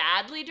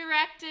badly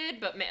directed,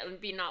 but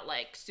maybe not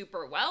like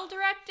super well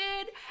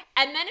directed.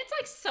 And then it's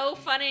like so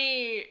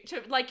funny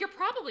to like, you're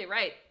probably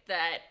right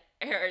that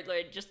Harry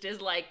Lloyd just is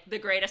like the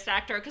greatest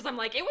actor, because I'm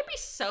like, it would be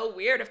so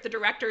weird if the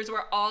directors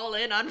were all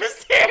in on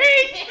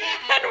Viserys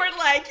and we're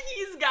like,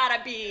 he's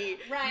gotta be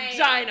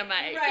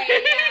dynamite. Right,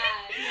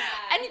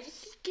 yeah. And he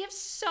gives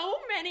so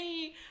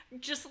many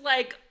just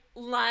like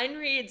line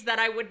reads that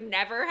I would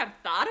never have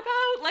thought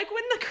about. Like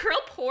when the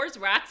girl pours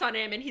wax on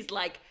him and he's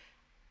like,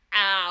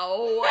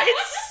 ow.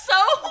 It's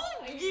so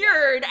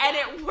weird and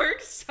it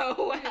works so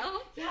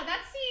well. Yeah,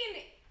 that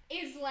scene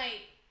is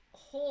like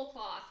whole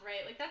cloth,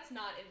 right? Like, that's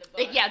not in the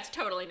book. Yeah, it's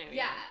totally new.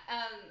 Yeah.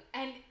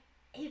 And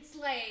it's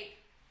like,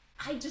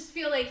 I just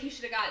feel like he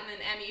should have gotten an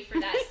Emmy for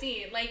that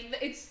scene. Like,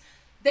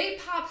 they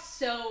pop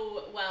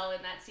so well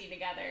in that scene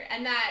together.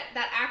 And that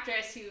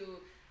actress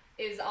who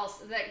is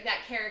also,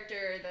 that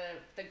character,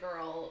 the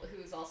girl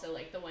who's also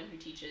like the one who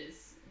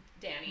teaches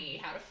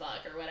Danny how to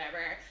fuck or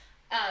whatever.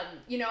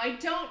 You know, I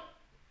don't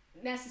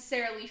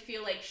necessarily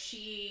feel like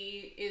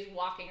she is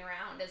walking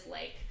around as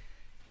like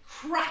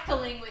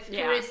crackling with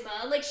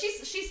charisma. Like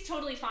she's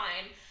totally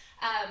fine.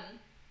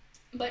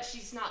 But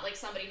she's not like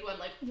somebody who I'm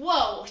like,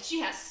 whoa, she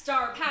has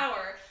star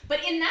power.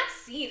 But in that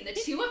scene, the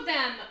two of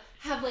them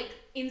have like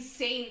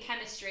insane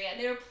chemistry and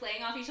they're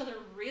playing off each other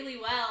really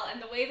well.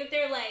 And the way that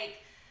they're like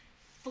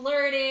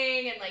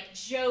flirting and like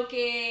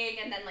joking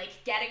and then like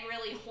getting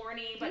really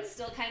horny but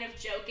still kind of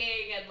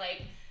joking and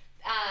like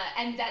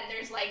and then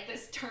there's like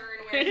this turn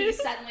where he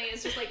suddenly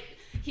is just like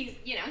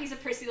he's a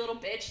prissy little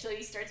bitch, so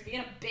he starts being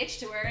a bitch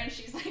to her and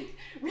she's like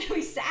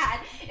really sad.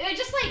 And it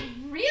just like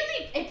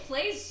really, it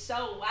plays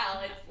so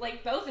well. It's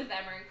like both of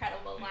them are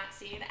incredible in that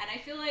scene. And I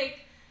feel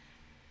like,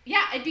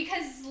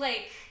 because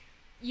like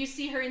you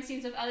see her in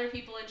scenes with other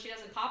people and she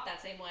doesn't pop that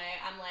same way,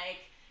 I'm like,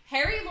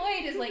 Harry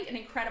Lloyd is like an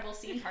incredible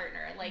scene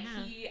partner. Like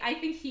I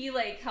think he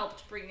like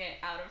helped bring it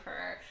out of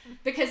her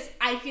because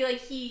I feel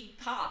like he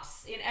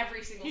pops in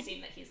every single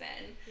scene that he's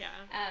in.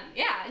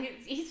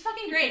 He's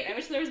fucking great. I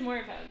wish there was more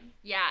of him.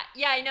 Yeah,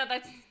 I know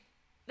that's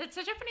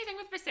such a funny thing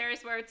with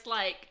Viserys where it's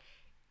like,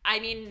 I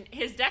mean,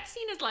 his death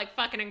scene is like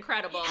fucking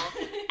incredible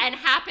and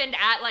happened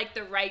at like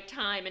the right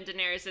time in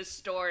Daenerys'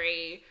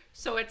 story.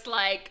 So it's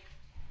like,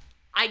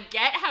 I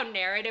get how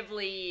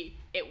narratively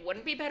it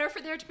wouldn't be better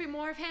for there to be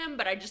more of him,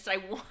 but I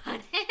want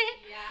it.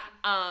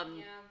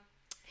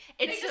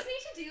 They just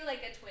need to do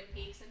like a Twin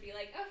Peaks and be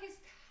like, oh, his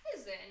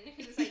cousin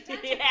who's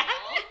identical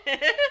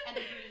and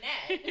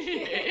a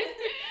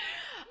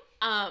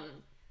brunette.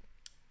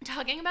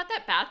 Talking about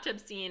that bathtub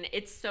scene,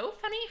 it's so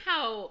funny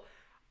how,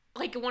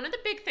 like, one of the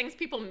big things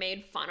people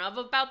made fun of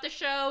about the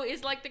show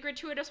is, like, the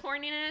gratuitous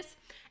horniness.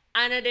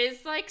 And it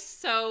is, like,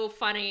 so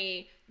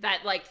funny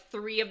that, like,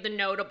 3 of the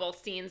notable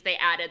scenes they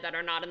added that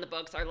are not in the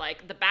books are,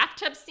 like, the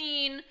bathtub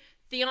scene,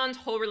 Theon's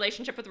whole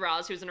relationship with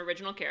Raz, who's an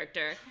original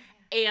character,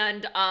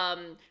 and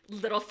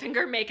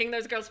Littlefinger making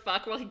those girls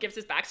fuck while he gives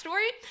his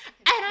backstory.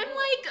 And I'm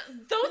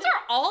like, those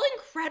are all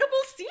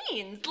incredible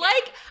scenes.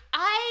 Like,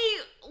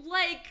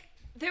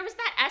 there was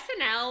that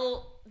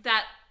SNL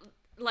that,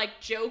 like,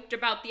 joked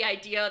about the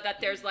idea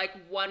that there's, like,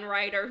 one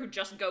writer who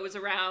just goes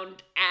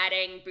around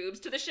adding boobs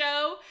to the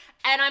show.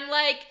 And I'm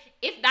like,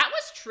 if that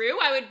was true,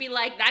 I would be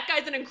like, that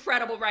guy's an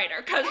incredible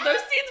writer, because those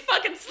scenes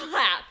fucking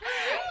slap.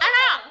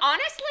 And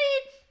honestly,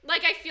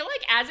 like, I feel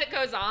like as it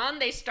goes on,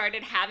 they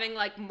started having,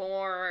 like,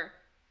 more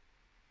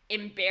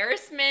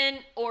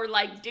embarrassment or,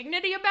 like,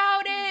 dignity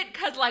about it,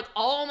 because, like,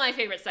 all my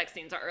favorite sex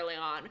scenes are early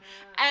on.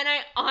 And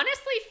I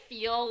honestly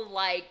feel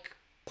like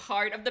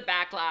part of the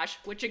backlash,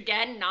 which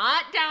again,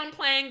 not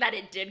downplaying that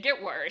it did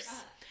get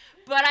worse,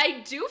 but I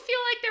do feel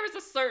like there was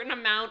a certain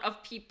amount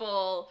of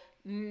people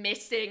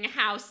missing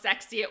how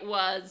sexy it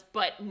was,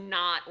 but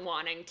not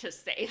wanting to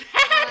say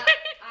that.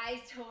 I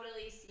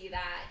totally see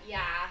that.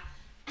 Yeah.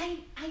 I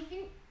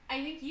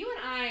think you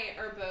and I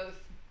are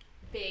both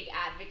big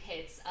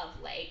advocates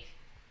of like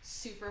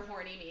super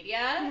horny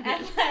media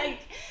and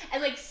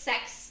like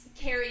sex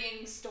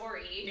carrying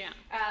story. Yeah.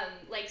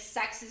 Like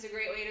sex is a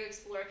great way to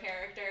explore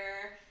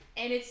character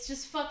and it's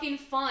just fucking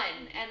fun.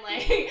 And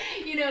like,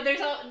 you know,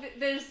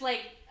 there's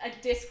like a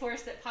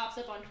discourse that pops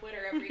up on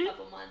Twitter every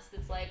couple months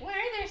that's like, why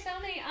are there so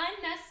many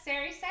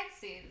unnecessary sex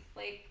scenes?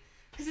 Like,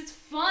 because it's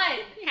fun.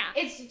 Yeah.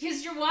 It's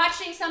because you're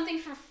watching something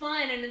for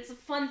fun and it's a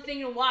fun thing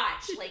to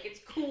watch. Like,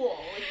 it's cool.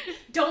 Like,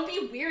 don't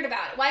be weird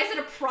about it. Why is it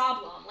a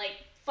problem? Like,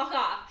 fuck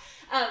off.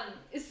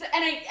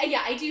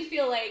 I do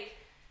feel like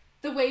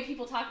the way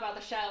people talk about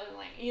the show and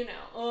like, you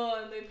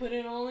know, and they put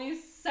in all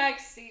these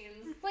sex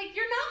scenes. It's like,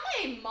 you're not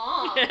my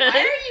mom. Why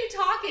are you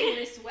talking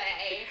this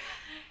way?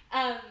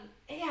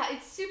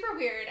 It's super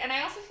weird. And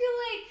I also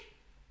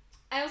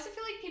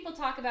feel like people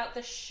talk about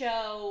the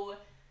show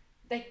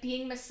like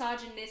being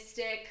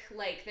misogynistic,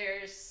 like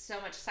there's so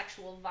much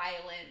sexual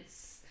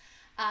violence.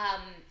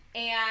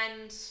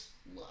 And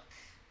look,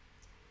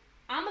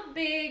 I'm a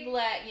big,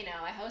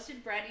 I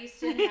hosted Bret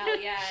Easton, hell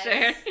yes.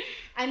 Sure.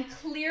 I'm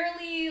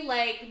clearly,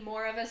 like,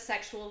 more of a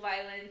sexual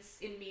violence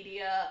in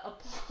media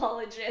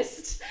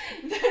apologist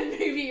than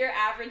maybe your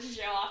average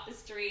Joe off the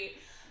street.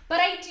 But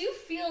I do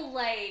feel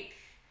like,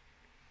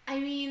 I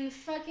mean,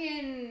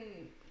 fucking,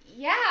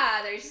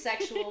 yeah, there's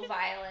sexual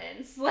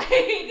violence. Like,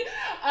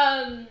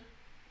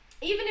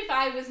 even if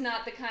I was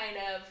not the kind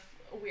of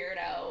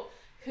weirdo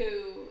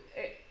who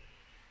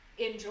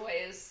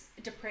enjoys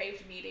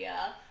depraved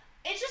media,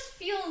 it just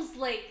feels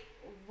like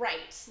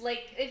right.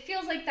 Like, it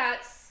feels like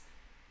that's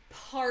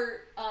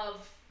part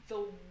of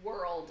the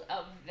world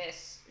of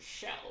this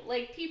show.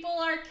 Like, people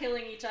are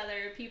killing each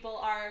other. People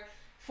are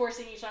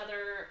forcing each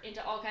other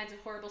into all kinds of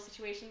horrible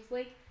situations.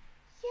 Like,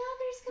 yeah,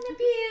 there's gonna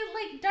be,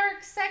 like,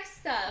 dark sex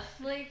stuff.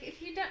 Like,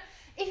 if you're not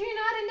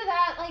into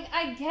that, like,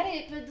 I get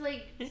it, but,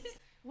 like,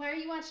 why are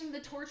you watching the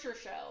torture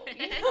show?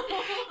 You know?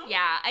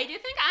 Yeah, I do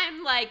think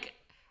I'm, like,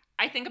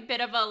 I think a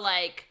bit of a,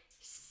 like,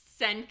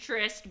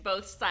 centrist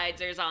both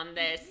sidesers on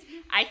this.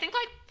 I think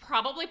like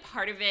probably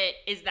part of it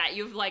is that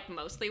you've like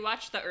mostly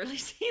watched the early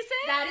season.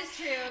 That is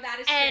true.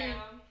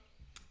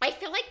 I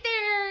feel like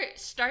there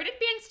started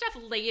being stuff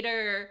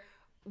later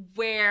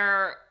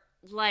where,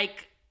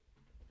 like,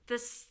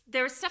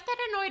 there was stuff that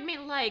annoyed me,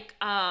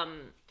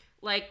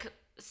 like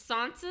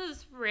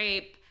Sansa's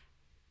rape.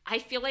 I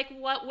feel like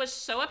what was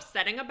so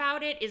upsetting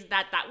about it is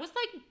that was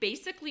like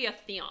basically a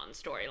Theon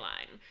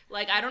storyline.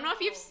 Like, I don't know if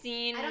you've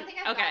seen. I don't think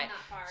I've gotten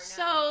that far.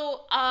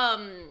 No.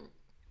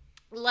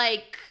 So,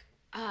 like,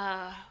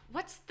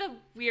 what's the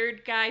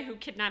weird guy who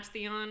kidnaps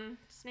Theon's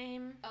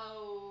name?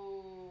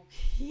 Oh,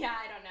 yeah,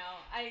 I don't know.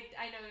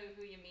 I know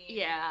who you mean.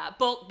 Yeah,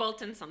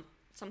 Bolton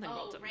something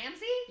Bolton.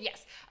 Ramsay?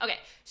 Yes. Okay.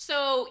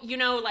 So, you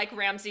know, like,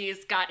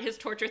 Ramsay's got his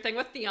torture thing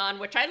with Theon,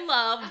 which I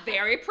love.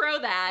 Very pro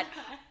that.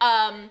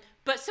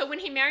 But so when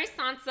he marries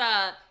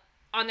Sansa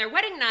on their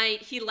wedding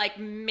night, he, like,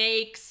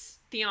 makes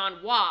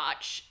Theon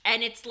watch.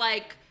 And it's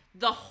like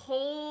the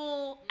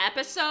whole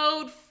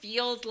episode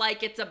feels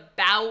like it's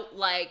about,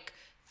 like,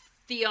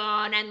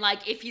 Theon and,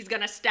 like, if he's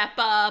gonna step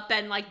up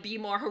and, like, be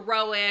more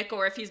heroic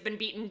or if he's been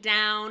beaten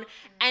down.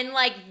 And,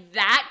 like,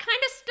 that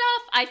kind of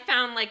stuff I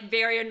found, like,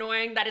 very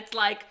annoying, that it's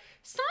like,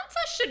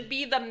 Sansa should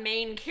be the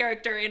main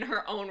character in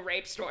her own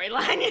rape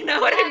storyline, you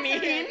know what I mean?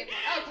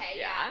 Okay,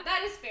 yeah,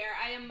 that is fair.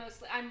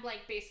 I'm,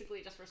 like,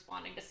 basically just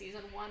responding to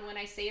season 1 when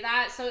I say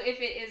that. So if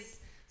it is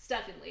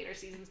stuff in later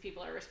seasons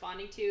people are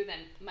responding to, then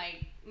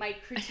my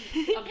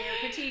critique of their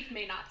critique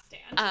may not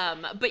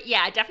stand. But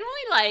yeah, definitely,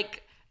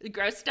 like,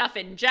 gross stuff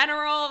in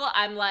general.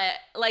 I'm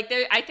like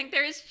there. I think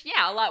there's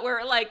a lot where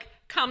it, like,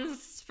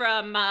 comes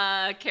from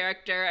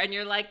character, and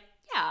you're like,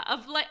 yeah,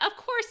 of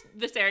course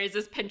Viserys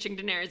is pinching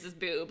Daenerys'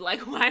 boob.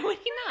 Like, why would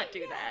he not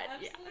do that?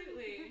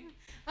 Absolutely.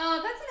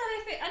 Oh, that's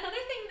another thing. Another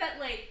thing that,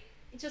 like,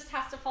 just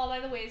has to fall by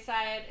the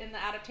wayside in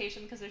the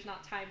adaptation because there's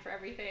not time for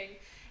everything,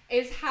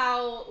 is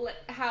how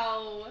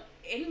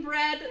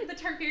inbred the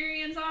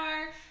Targaryens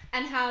are.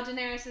 And how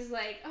Daenerys is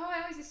like, oh,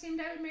 I always assumed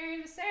I would marry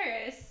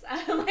Viserys.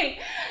 Like,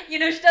 you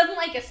know, she doesn't,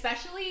 like,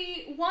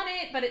 especially want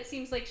it, but it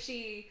seems like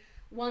she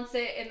wants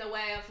it in the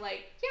way of,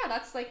 like, yeah,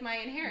 that's, like, my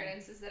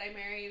inheritance is that I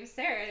marry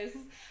Viserys.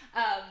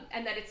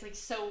 And that it's, like,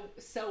 so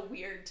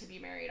weird to be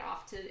married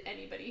off to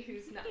anybody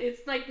who's not,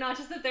 it's, like, not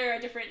just that they're a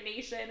different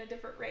nation, a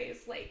different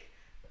race, like,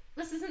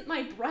 this isn't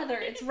my brother.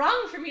 It's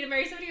wrong for me to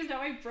marry somebody who's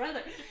not my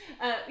brother.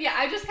 Yeah,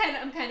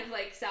 I'm kind of,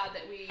 like, sad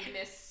that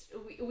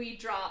we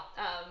dropped,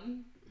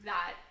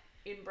 that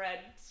inbred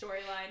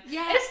storyline.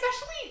 Yeah. And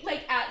especially,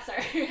 like,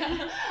 sorry.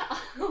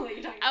 I'll let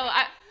you talk. Go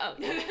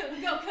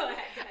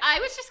ahead. I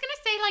was just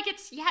gonna say, like,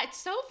 it's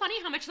so funny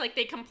how much, like,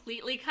 they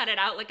completely cut it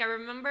out. Like, I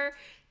remember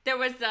there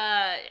was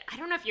I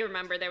don't know if you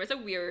remember, there was a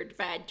weird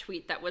bad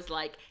tweet that was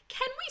like,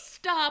 can we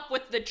stop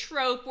with the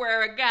trope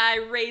where a guy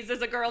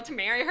raises a girl to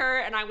marry her?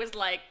 And I was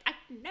like, I've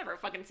never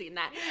fucking seen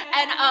that.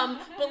 And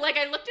but, like,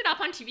 I looked it up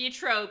on TV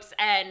Tropes,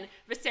 and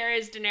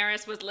Viserys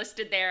Daenerys was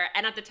listed there,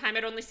 and at the time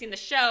I'd only seen the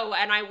show,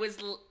 and I was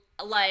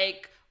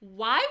like,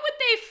 why would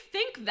they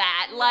think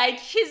that? Like,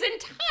 his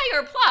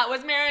entire plot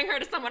was marrying her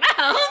to someone else.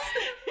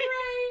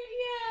 Right,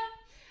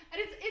 yeah.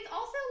 And it's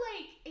also,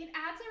 like, it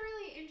adds a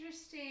really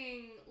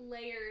interesting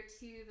layer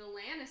to the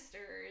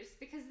Lannisters,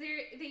 because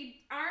they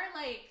are,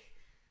 like,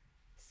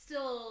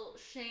 still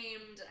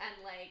shamed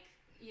and, like,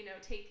 you know,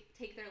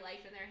 take their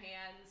life in their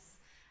hands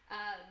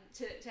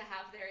to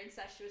have their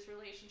incestuous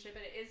relationship,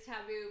 and it is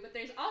taboo. But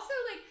there's also,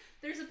 like,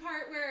 there's a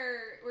part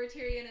where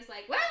Tyrion is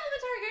like, well, the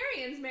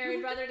Targaryens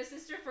married brother to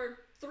sister for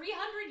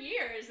 300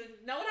 years, and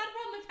no one had a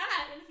problem with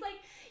that. And it's like,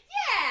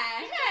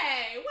 yeah,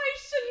 hey, why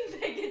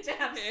shouldn't they get to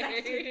have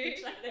sex with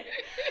each other?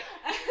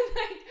 And,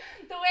 like,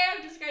 the way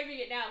I'm describing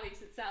it now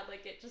makes it sound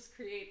like it just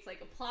creates, like,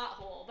 a plot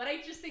hole. But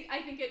I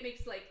think it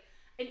makes, like,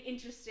 it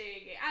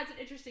adds an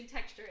interesting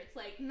texture. It's,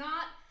 like,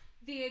 not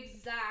the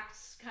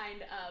exact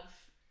kind of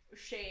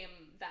shame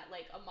that,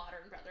 like, a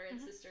modern brother and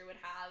sister would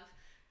have.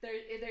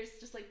 There's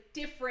just, like,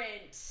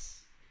 different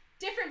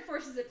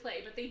forces at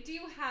play, but they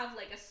do have,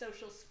 like, a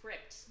social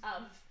script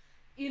of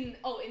in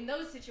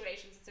those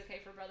situations it's okay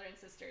for brother and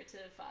sister to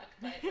fuck,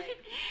 but, like,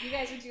 you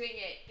guys are doing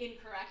it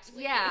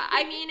incorrectly. Yeah,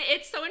 I mean,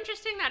 it's so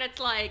interesting that it's,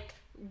 like,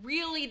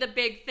 really the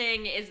big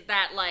thing is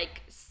that,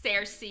 like,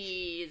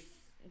 Cersei's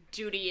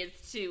duty is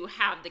to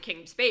have the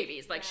king's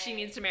babies. Like, she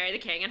needs to marry the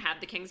king and have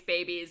the king's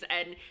babies,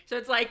 and so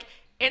it's like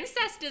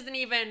incest isn't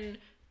even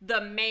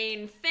the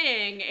main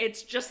thing.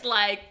 It's just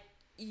like,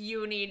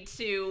 you need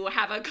to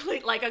have a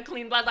clean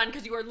bloodline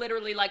because you are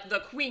literally, like,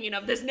 the queen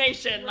of this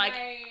nation. Like,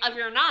 if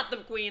you're not the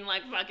queen,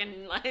 like,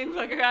 fucking, like,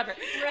 whatever.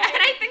 Right.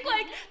 And I think,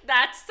 like,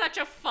 that's such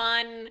a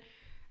fun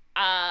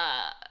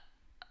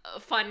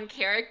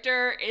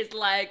character, is,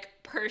 like,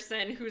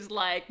 person who's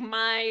like,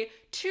 my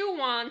two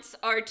wants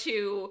are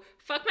to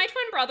fuck my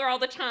twin brother all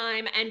the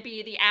time and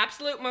be the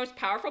absolute most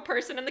powerful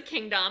person in the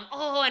kingdom.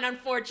 Oh, and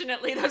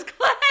unfortunately those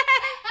clash.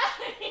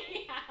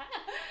 Yeah,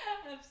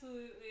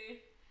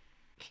 absolutely.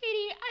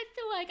 Katie, I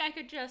feel like I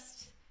could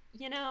just,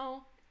 you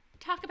know,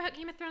 talk about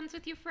Game of Thrones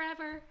with you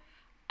forever.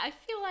 I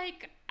feel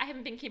like I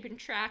haven't been keeping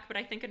track, but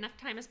I think enough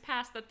time has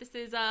passed that this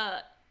is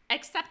a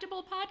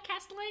acceptable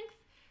podcast length,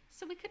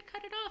 so we could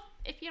cut it off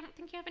if you don't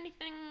think you have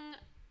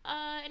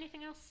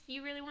anything else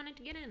you really wanted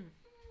to get in.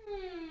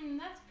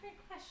 That's a great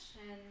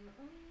question.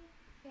 Let me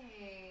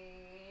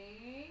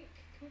think.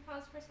 Can we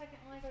pause for a second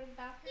while I go to the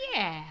bathroom?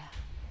 Yeah.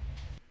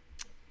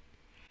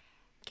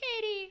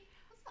 Katie,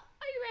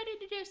 are you ready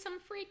to do some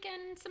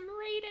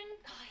rating?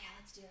 Oh yeah,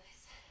 let's do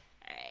this.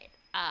 All right.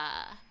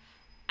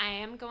 I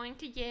am going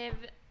to give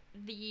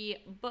the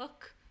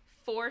book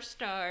 4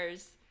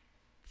 stars.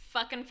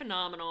 Fucking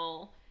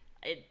phenomenal.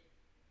 I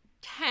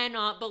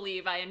cannot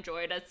believe I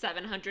enjoyed a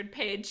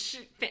 700-page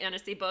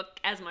fantasy book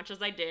as much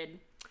as I did.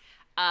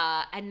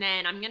 And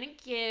then I'm going to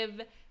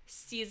give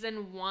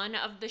season 1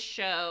 of the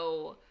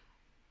show...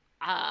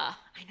 I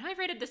know I've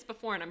rated this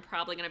before and I'm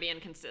probably going to be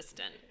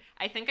inconsistent.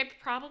 I think I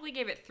probably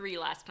gave it 3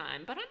 last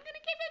time, but I'm going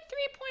to give it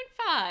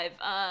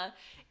 3.5.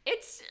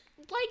 It's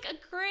like a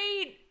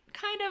great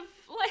kind of,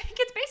 like,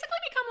 it's basically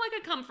become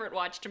like a comfort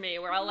watch to me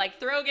where I'll like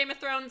throw Game of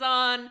Thrones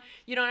on.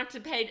 You don't have to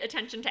pay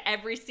attention to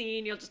every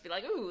scene. You'll just be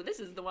like, ooh, this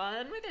is the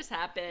one where this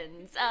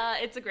happens.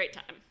 It's a great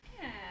time.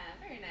 Yeah,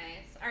 very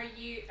nice.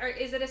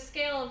 Is it a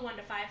scale of 1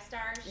 to 5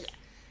 stars? Yeah.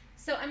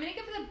 So I'm going to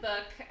give the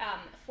book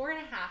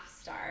 4.5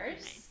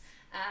 stars. Nice.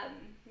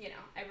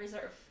 I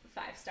reserve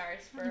 5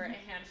 stars for a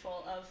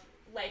handful of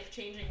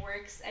life-changing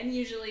works, and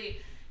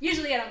usually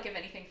I don't give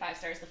anything 5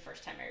 stars the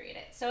first time I read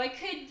it. So I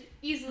could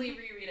easily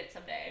reread it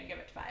someday and give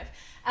it 5.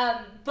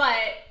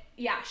 But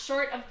yeah,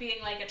 short of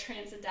being like a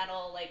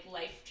transcendental, like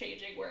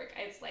life-changing work,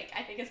 it's like,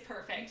 I think it's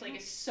perfect. Like,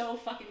 it's so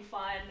fucking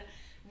fun.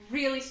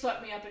 Really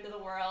swept me up into the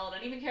world,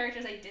 and even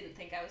characters I didn't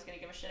think I was going to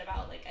give a shit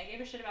about. Like, I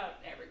gave a shit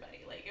about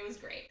everybody. Like, it was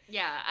great.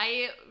 Yeah,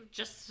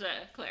 just to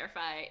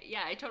clarify,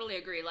 yeah, I totally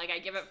agree. Like, I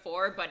give it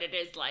 4, but it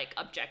is, like,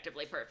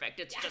 objectively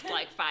perfect. It's just,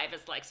 like, 5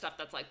 is, like, stuff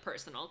that's, like,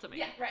 personal to me.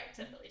 Yeah, right.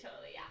 Totally,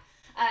 yeah.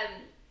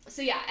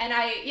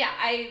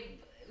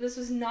 This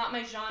was not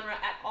my genre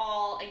at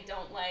all. I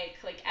don't like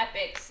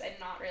epics. I'm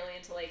not really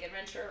into, like,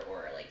 adventure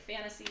or, like,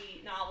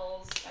 fantasy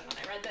novels. And then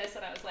I read this,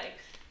 and I was like,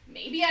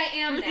 maybe I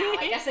am now.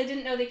 I guess I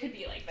didn't know they could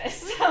be like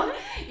this. So,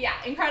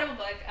 yeah, incredible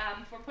book.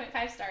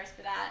 4.5 stars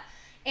for that.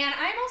 And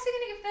I'm also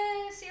going to give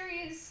the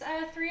series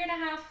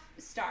 3.5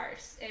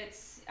 stars.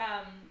 It's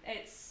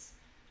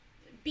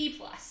B+,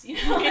 you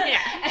know? Yeah.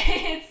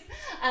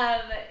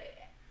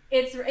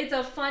 It's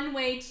a fun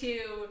way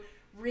to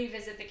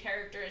revisit the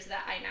characters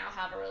that I now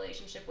have a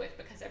relationship with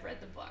because I've read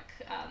the book.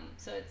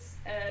 So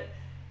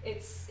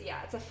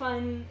it's a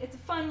fun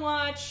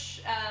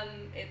watch.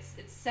 It's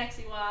a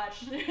sexy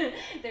watch.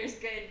 There's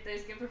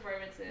good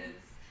performances.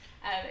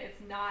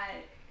 It's not,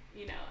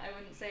 I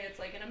wouldn't say it's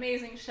like an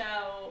amazing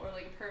show or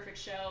like a perfect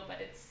show,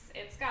 but it's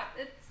got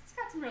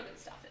some real good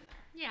stuff in there.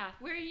 Yeah,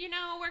 we're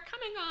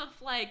coming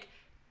off like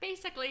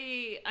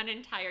basically an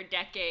entire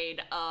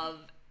decade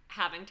of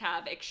having to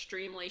have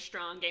extremely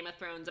strong Game of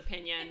Thrones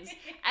opinions,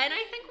 and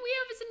I think we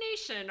as a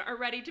nation are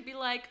ready to be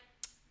like,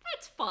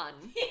 that's fun.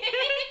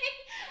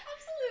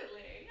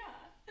 Absolutely,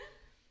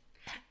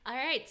 yeah. All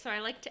right, so I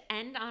like to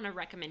end on a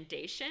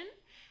recommendation,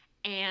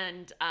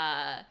 and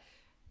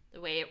the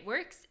way it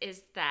works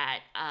is that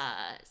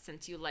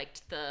since you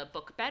liked the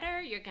book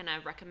better, you're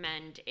gonna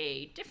recommend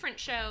a different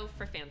show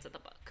for fans of the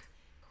book.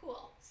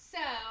 Cool. So,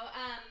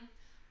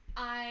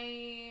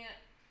 I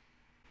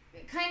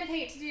kind of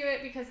hate to do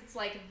it because it's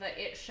like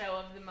the it show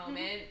of the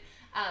moment.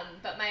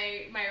 But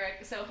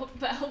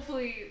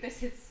hopefully this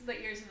hits the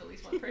ears of at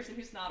least one person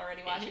who's not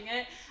already watching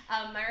it.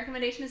 My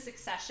recommendation is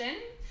Succession.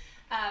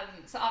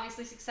 So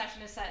obviously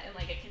Succession is set in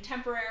like a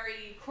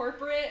contemporary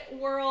corporate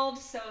world,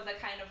 so the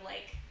kind of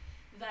like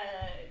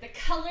the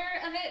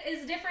color of it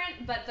is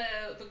different, but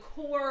the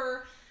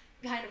core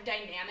kind of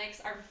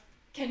dynamics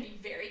can be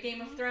very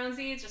Game of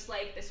Thronesy. It's just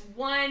like this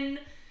one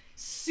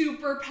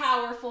super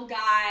powerful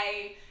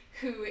guy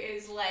who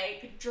is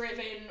like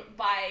driven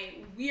by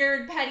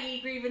weird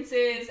petty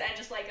grievances and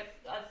just like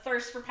a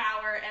thirst for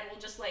power, and will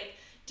just like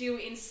do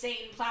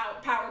insane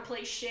power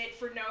play shit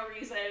for no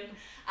reason,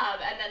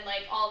 and then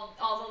like all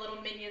the little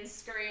minions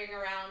scurrying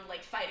around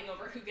like fighting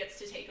over who gets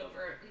to take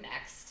over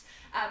next.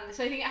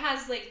 So I think it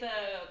has like the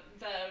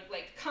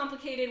like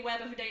complicated web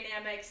of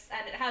dynamics,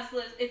 and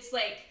it's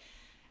like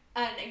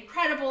an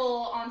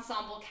incredible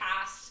ensemble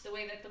cast. The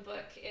way that the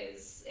book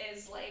is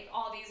like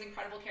all these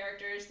incredible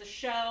characters. The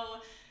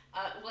show,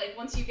 like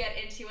once you get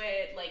into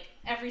it, like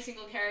every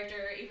single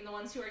character, even the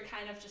ones who are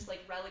kind of just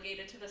like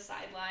relegated to the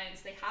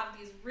sidelines, they have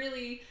these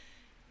really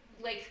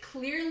like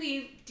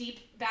clearly deep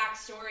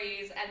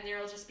backstories, and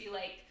there'll just be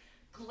like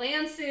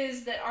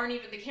glances that aren't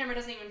even, the camera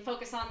doesn't even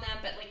focus on them,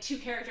 but like two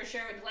characters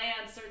share a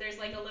glance, or there's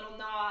like a little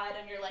nod,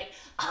 and you're like,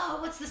 oh,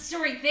 what's the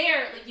story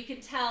there? Like you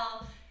can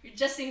tell you're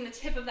just seeing the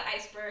tip of the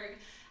iceberg.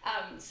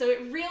 So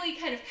it really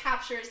kind of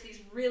captures these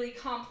really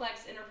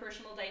complex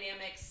interpersonal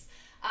dynamics,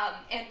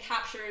 and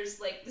captures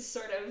like this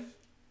sort of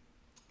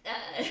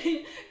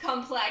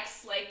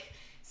complex like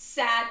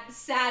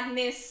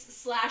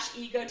sadness /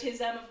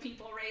 egotism of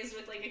people raised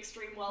with like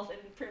extreme wealth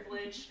and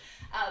privilege,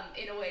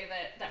 in a way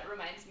that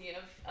reminds me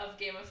of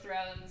Game of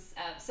Thrones.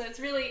 So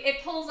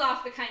it pulls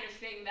off the kind of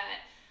thing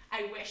that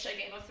I wish a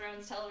Game of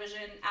Thrones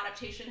television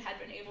adaptation had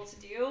been able to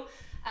do.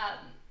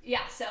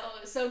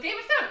 So Game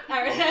of Thrones,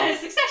 or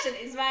Succession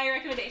is my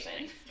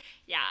recommendation.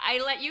 Yeah,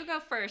 I let you go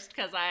first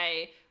because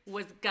I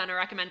was gonna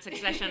recommend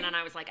Succession, and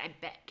I was like, I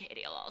bet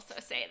Katie will also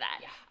say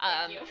that.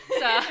 Yeah, thank you.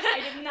 So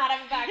I did not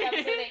have a backup,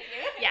 so thank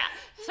you. Yeah,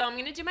 so I'm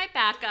gonna do my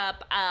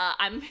backup.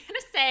 I'm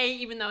gonna say,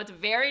 even though it's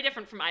very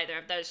different from either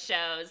of those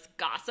shows,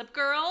 Gossip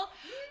Girl.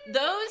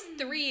 Those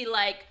three,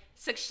 like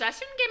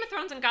Succession, Game of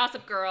Thrones, and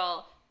Gossip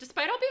Girl,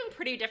 despite all being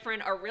pretty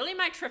different, are really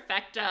my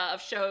trifecta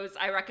of shows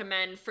I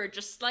recommend for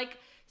just like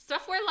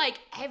stuff where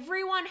like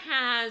everyone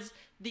has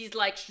these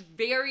like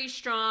very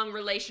strong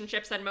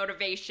relationships and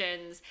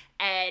motivations,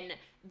 and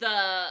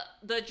the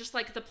just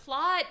like the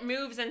plot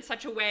moves in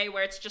such a way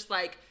where it's just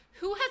like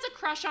who has a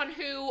crush on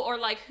who, or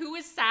like who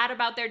is sad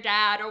about their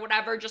dad or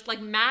whatever, just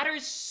like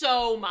matters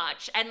so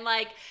much. And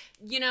like,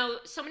 you know,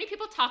 so many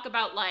people talk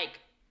about like,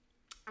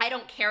 I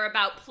don't care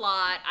about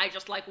plot, I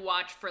just like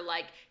watch for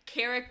like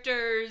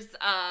characters,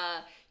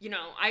 you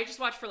know, I just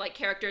watch for like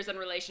characters and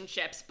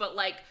relationships. But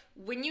like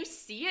when you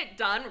see it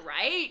done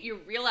right,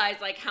 you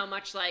realize like how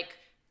much like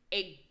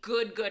a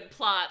good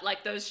plot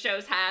like those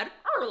shows had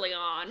early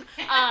on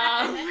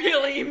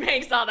really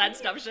makes all that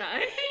stuff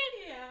shine.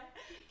 Yeah.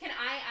 Can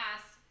I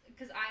ask,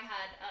 because I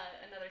had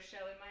another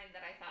show in mind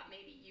that I thought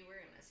maybe you were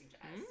going to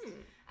suggest.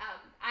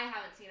 I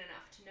haven't seen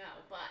enough to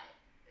know, but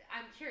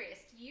I'm curious,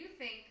 do you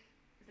think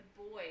The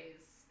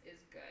Boys is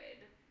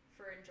good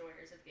for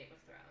enjoyers of Game of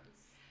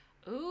Thrones?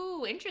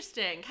 Ooh,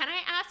 interesting. Can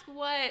I ask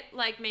what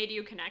like made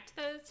you connect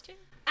those two?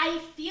 I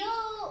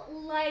feel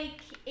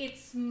like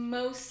it's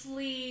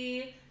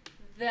mostly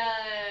the,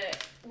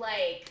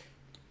 like,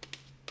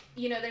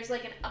 you know, there's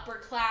like an upper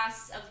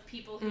class of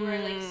people who are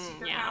like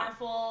super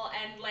powerful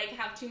and like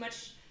have too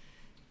much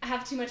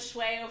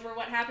sway over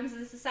what happens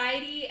in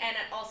society, and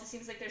it also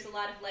seems like there's a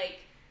lot of like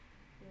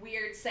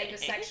weird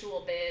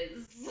psychosexual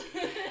biz.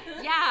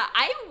 Yeah,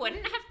 I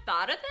wouldn't have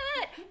thought of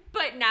that,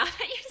 but now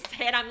that you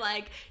say it, I'm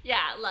like,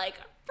 yeah, like,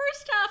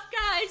 first off,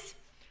 guys,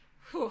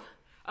 whew,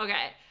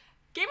 okay,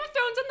 Game of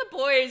Thrones and The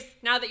Boys,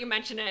 now that you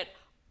mention it,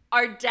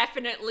 are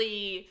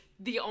definitely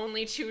the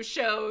only two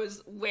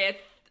shows with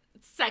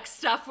sex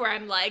stuff where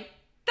I'm like,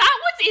 that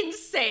was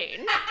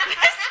insane.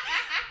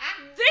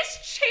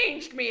 This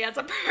changed me as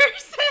a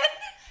person.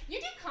 You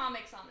do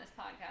comics on this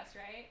podcast,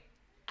 right?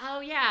 Oh,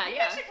 yeah, Maybe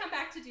yeah. I should come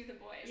back to do The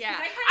Boys. Yeah.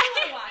 I kind of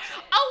want to watch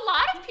it. A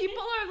lot of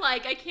people are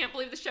like, I can't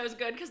believe the show's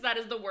good because that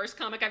is the worst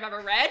comic I've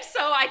ever read. So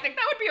I think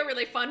that would be a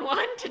really fun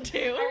one to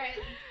do. All right,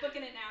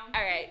 booking it now.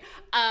 All right.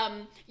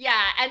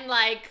 Yeah, and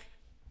like,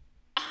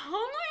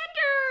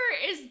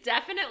 Homelander is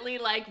definitely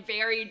like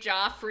very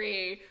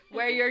Joffrey,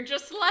 where you're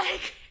just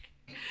like,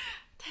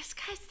 this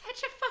guy's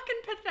such a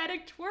fucking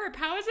pathetic twerp.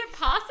 How is it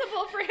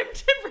possible for him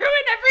to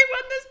ruin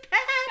everyone this bad?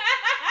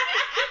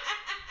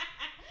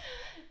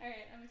 All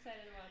right, I'm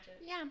excited to watch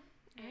it. Yeah.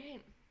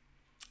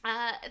 All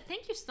right.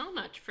 Thank you so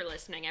much for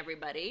listening,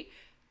 everybody.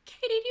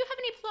 Katie, do you have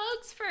any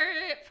plugs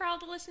for all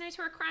the listeners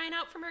who are crying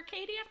out for more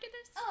Katie after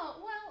this? Oh,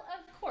 well,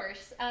 of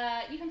course.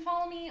 You can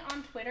follow me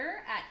on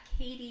Twitter at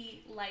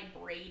Katie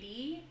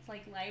Librady. It's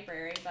like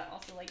library, but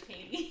also like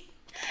Katie.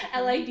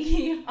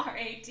 Libratie.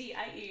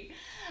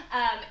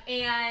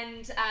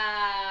 And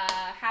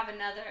have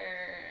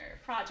another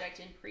project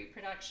in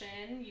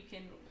pre-production. You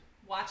can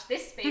watch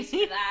this space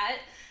for that.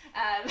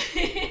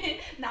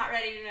 Not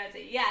ready to announce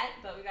it yet,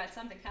 but we got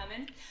something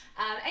coming.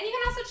 And you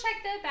can also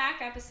check the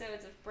back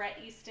episodes of Bret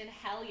Easton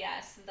Hell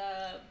Yes,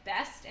 the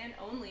best and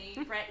only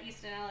Bret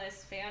Easton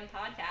Ellis fan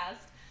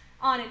podcast,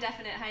 on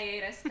indefinite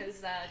hiatus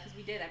because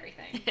we did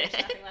everything. There's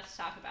nothing left to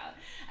talk about.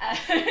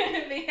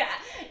 But yeah,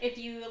 if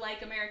you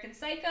like American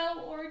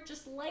Psycho or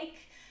just like,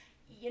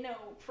 you know,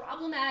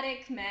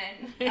 problematic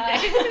men,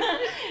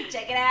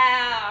 check it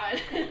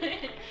out.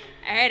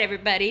 All right,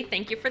 everybody.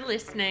 Thank you for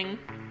listening.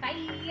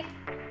 Bye.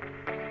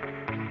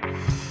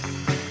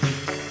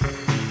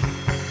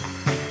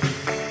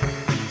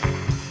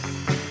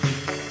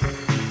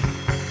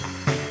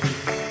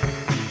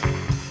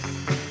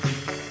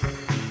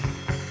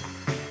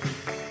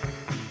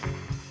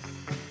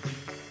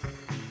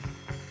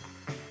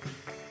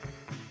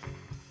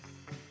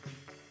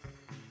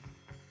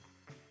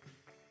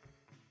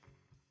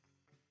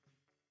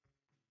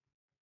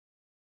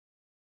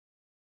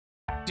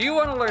 Do you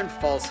want to learn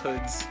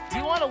falsehoods? Do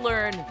you want to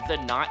learn the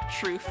not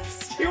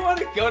truths? Do you want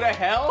to go to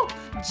hell?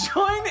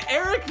 Join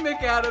Eric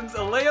McAdams,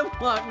 Alea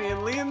Lockney,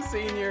 and Liam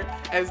Sr.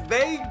 as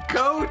they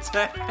go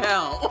to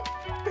hell.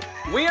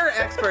 We Are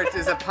Experts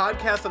is a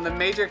podcast on the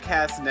Major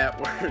Cast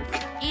Network.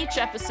 Each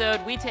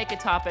episode, we take a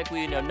topic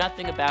we know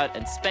nothing about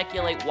and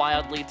speculate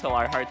wildly till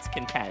our heart's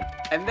content.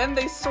 And then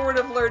they sort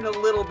of learn a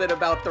little bit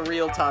about the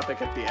real topic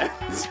at the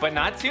end. But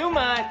not too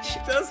much.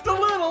 Just a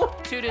little.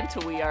 Tune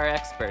into We Are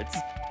Experts,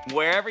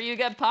 wherever you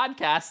get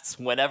podcasts,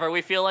 whenever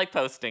we feel like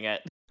posting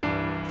it.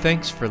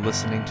 Thanks for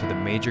listening to the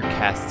Major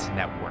Casts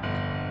Network.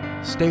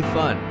 Stay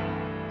fun,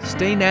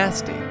 stay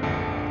nasty,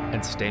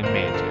 and stay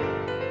major.